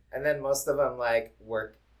band. And then most of them, like,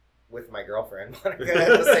 work with my girlfriend. Monica at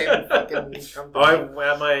the same fucking company.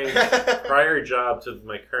 At my prior job to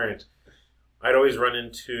my current, I'd always run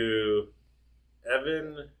into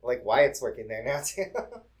Evan Like, Wyatt's working there now, too.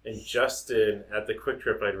 and Justin at the Quick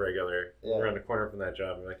Trip I'd regular around the corner from that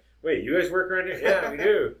job. I'm like, wait, you guys work around here? Yeah, we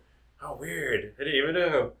do. Oh, weird. I didn't even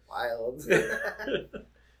know. Wild.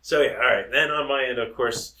 So, yeah, all right. Then on my end, of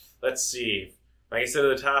course, let's see. Like I said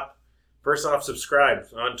at the top, first off, subscribe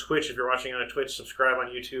on Twitch. If you're watching on Twitch, subscribe on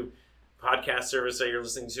YouTube. Podcast service that you're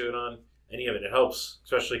listening to it on. Any of it. It helps,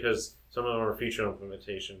 especially because some of them are feature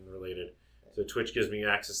implementation related. So Twitch gives me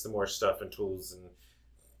access to more stuff and tools and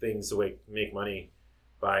things to make money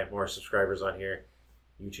by more subscribers on here.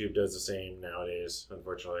 YouTube does the same nowadays,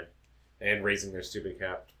 unfortunately. And raising their stupid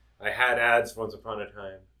cap. I had ads once upon a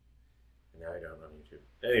time. And now I don't on YouTube.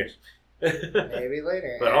 Anyways. Maybe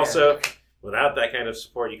later. But also, without that kind of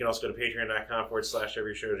support, you can also go to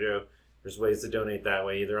patreon.com/everyshowjoe. There's ways to donate that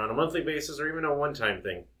way, either on a monthly basis or even a one-time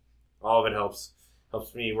thing. All of it helps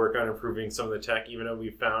me work on improving some of the tech, even though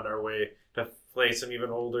we found our way to play some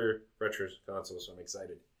even older retro consoles, so I'm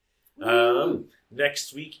excited.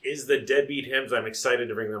 Next week is the Deadbeat Hymns. I'm excited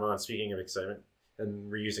to bring them on, speaking of excitement,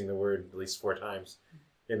 and reusing the word at least 4 times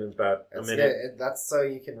in about a minute. Good. That's so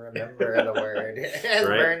you can remember the word. It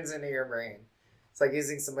burns into your brain. It's like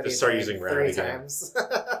using somebody's Just start name using rad 3 again. times.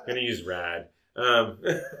 I'm going to use rad. Hell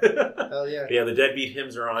yeah. Yeah, the Deadbeat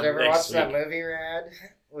Hymns are on Did you ever next watch week. that movie Rad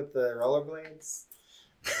with the rollerblades?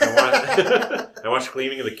 I watched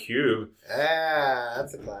Gleaming of the Cube. Ah,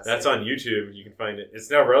 that's a classic. That's on YouTube. You can find it. It's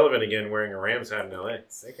now relevant again wearing a Rams hat in LA.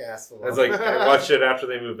 Sick ass. I was like, I watched it after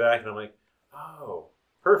they moved back, and I'm like, oh,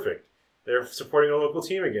 perfect. They're supporting a local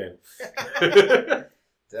team again.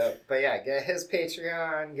 Dope. But yeah, get his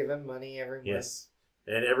Patreon, give him money every month. Yes.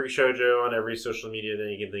 And every shoujo on every social media that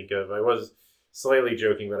you can think of. I was slightly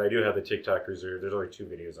joking, but I do have the TikTok reserved. There's only 2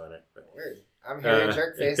 videos on it. But, Weird. I'm hearing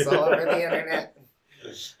jerkface all over the internet.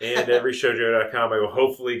 and everyshowjo.com, I will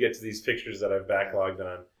hopefully get to these pictures that I've backlogged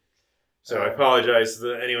on. So I apologize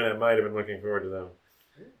to anyone that might have been looking forward to them.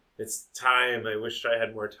 It's time. I wish I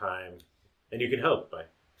had more time. And you can help by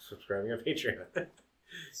subscribing on Patreon.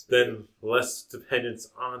 Then less dependence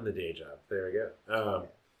on the day job. There we go.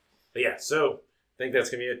 But yeah, so I think that's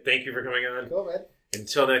going to be it. Thank you for coming on. Cool, man.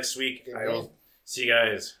 Until next week, Good I will man. see you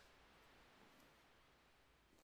guys.